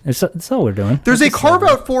slavery. It's all we're doing. There's a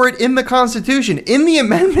carve-out for it in the Constitution. In the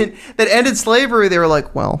amendment that ended slavery, they were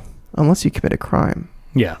like, well, unless you commit a crime.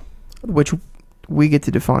 Yeah. Which we get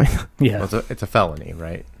to define. Yeah. Well, it's a felony,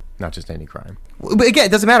 right? Not just any crime. But again,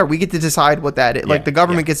 it doesn't matter. We get to decide what that is. Like the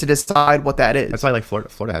government gets to decide what that is. That's why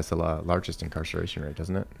Florida has the largest incarceration rate,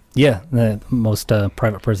 doesn't it? Yeah, the most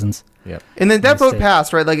private prisons. Yeah. And then that vote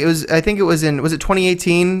passed, right? Like I think it was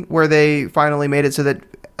 2018 where they finally made it so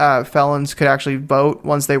that felons could actually vote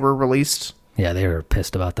once they were released. Yeah, they were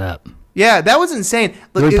pissed about that. Yeah, that was insane.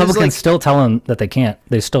 The Republicans still tell them that they can't.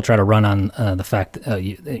 They still try to run on the fact that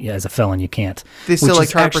as a felon you can't. They still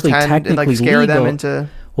try to pretend and scare them into.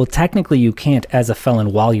 Well, technically you can't as a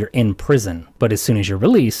felon while you're in prison, but as soon as you're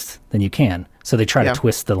released, then you can. So they try to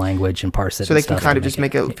twist the language and parse it. So they can kind of just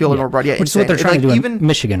make it feel more broad. Yeah, which is what they're trying to do in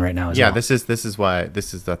Michigan right now. This is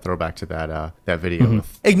the throwback to that video.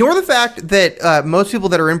 Mm-hmm. Ignore the fact that most people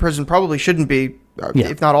that are in prison probably shouldn't be.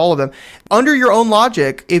 If not all of them. Under your own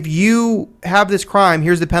logic, if you have this crime,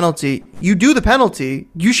 here's the penalty. You do the penalty,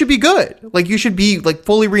 you should be good. Like you should be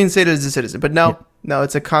fully reinstated as a citizen. But no,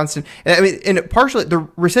 it's a constant. And partially the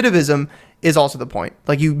recidivism is also the point.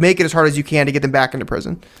 Like you make it as hard as you can to get them back into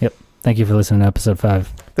prison. Yep. Thank you for listening to episode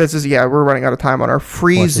 5. We're running out of time on our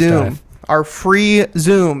free Zoom. Our free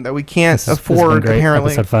Zoom that we can't afford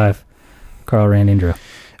apparently. Episode 5. Carl, Randy, and Drew.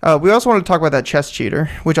 We also want to talk about that chess cheater,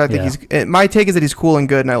 which I think my take is that he's cool and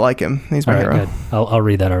good, and I like him. He's my hero. Good. I'll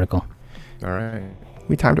read that article. All right.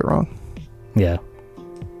 We timed it wrong. Yeah.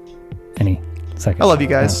 Any second. I love you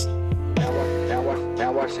guys.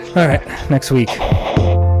 Now watch this. All right. Next week. So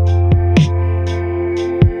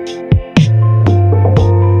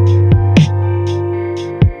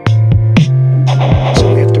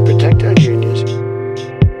we have to protect our juniors.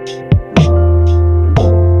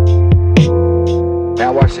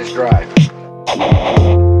 Now watch this drive.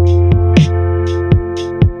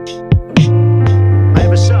 I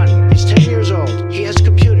have a son. He's 10 years old. He has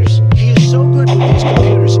computers. He is so good with these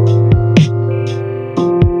computers.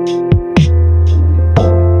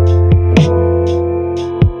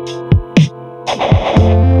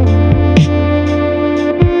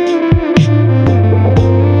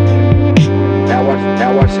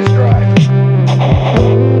 Now watch this drive.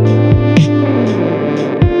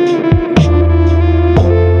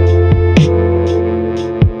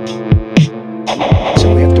 So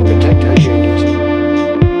we have to protect our juniors.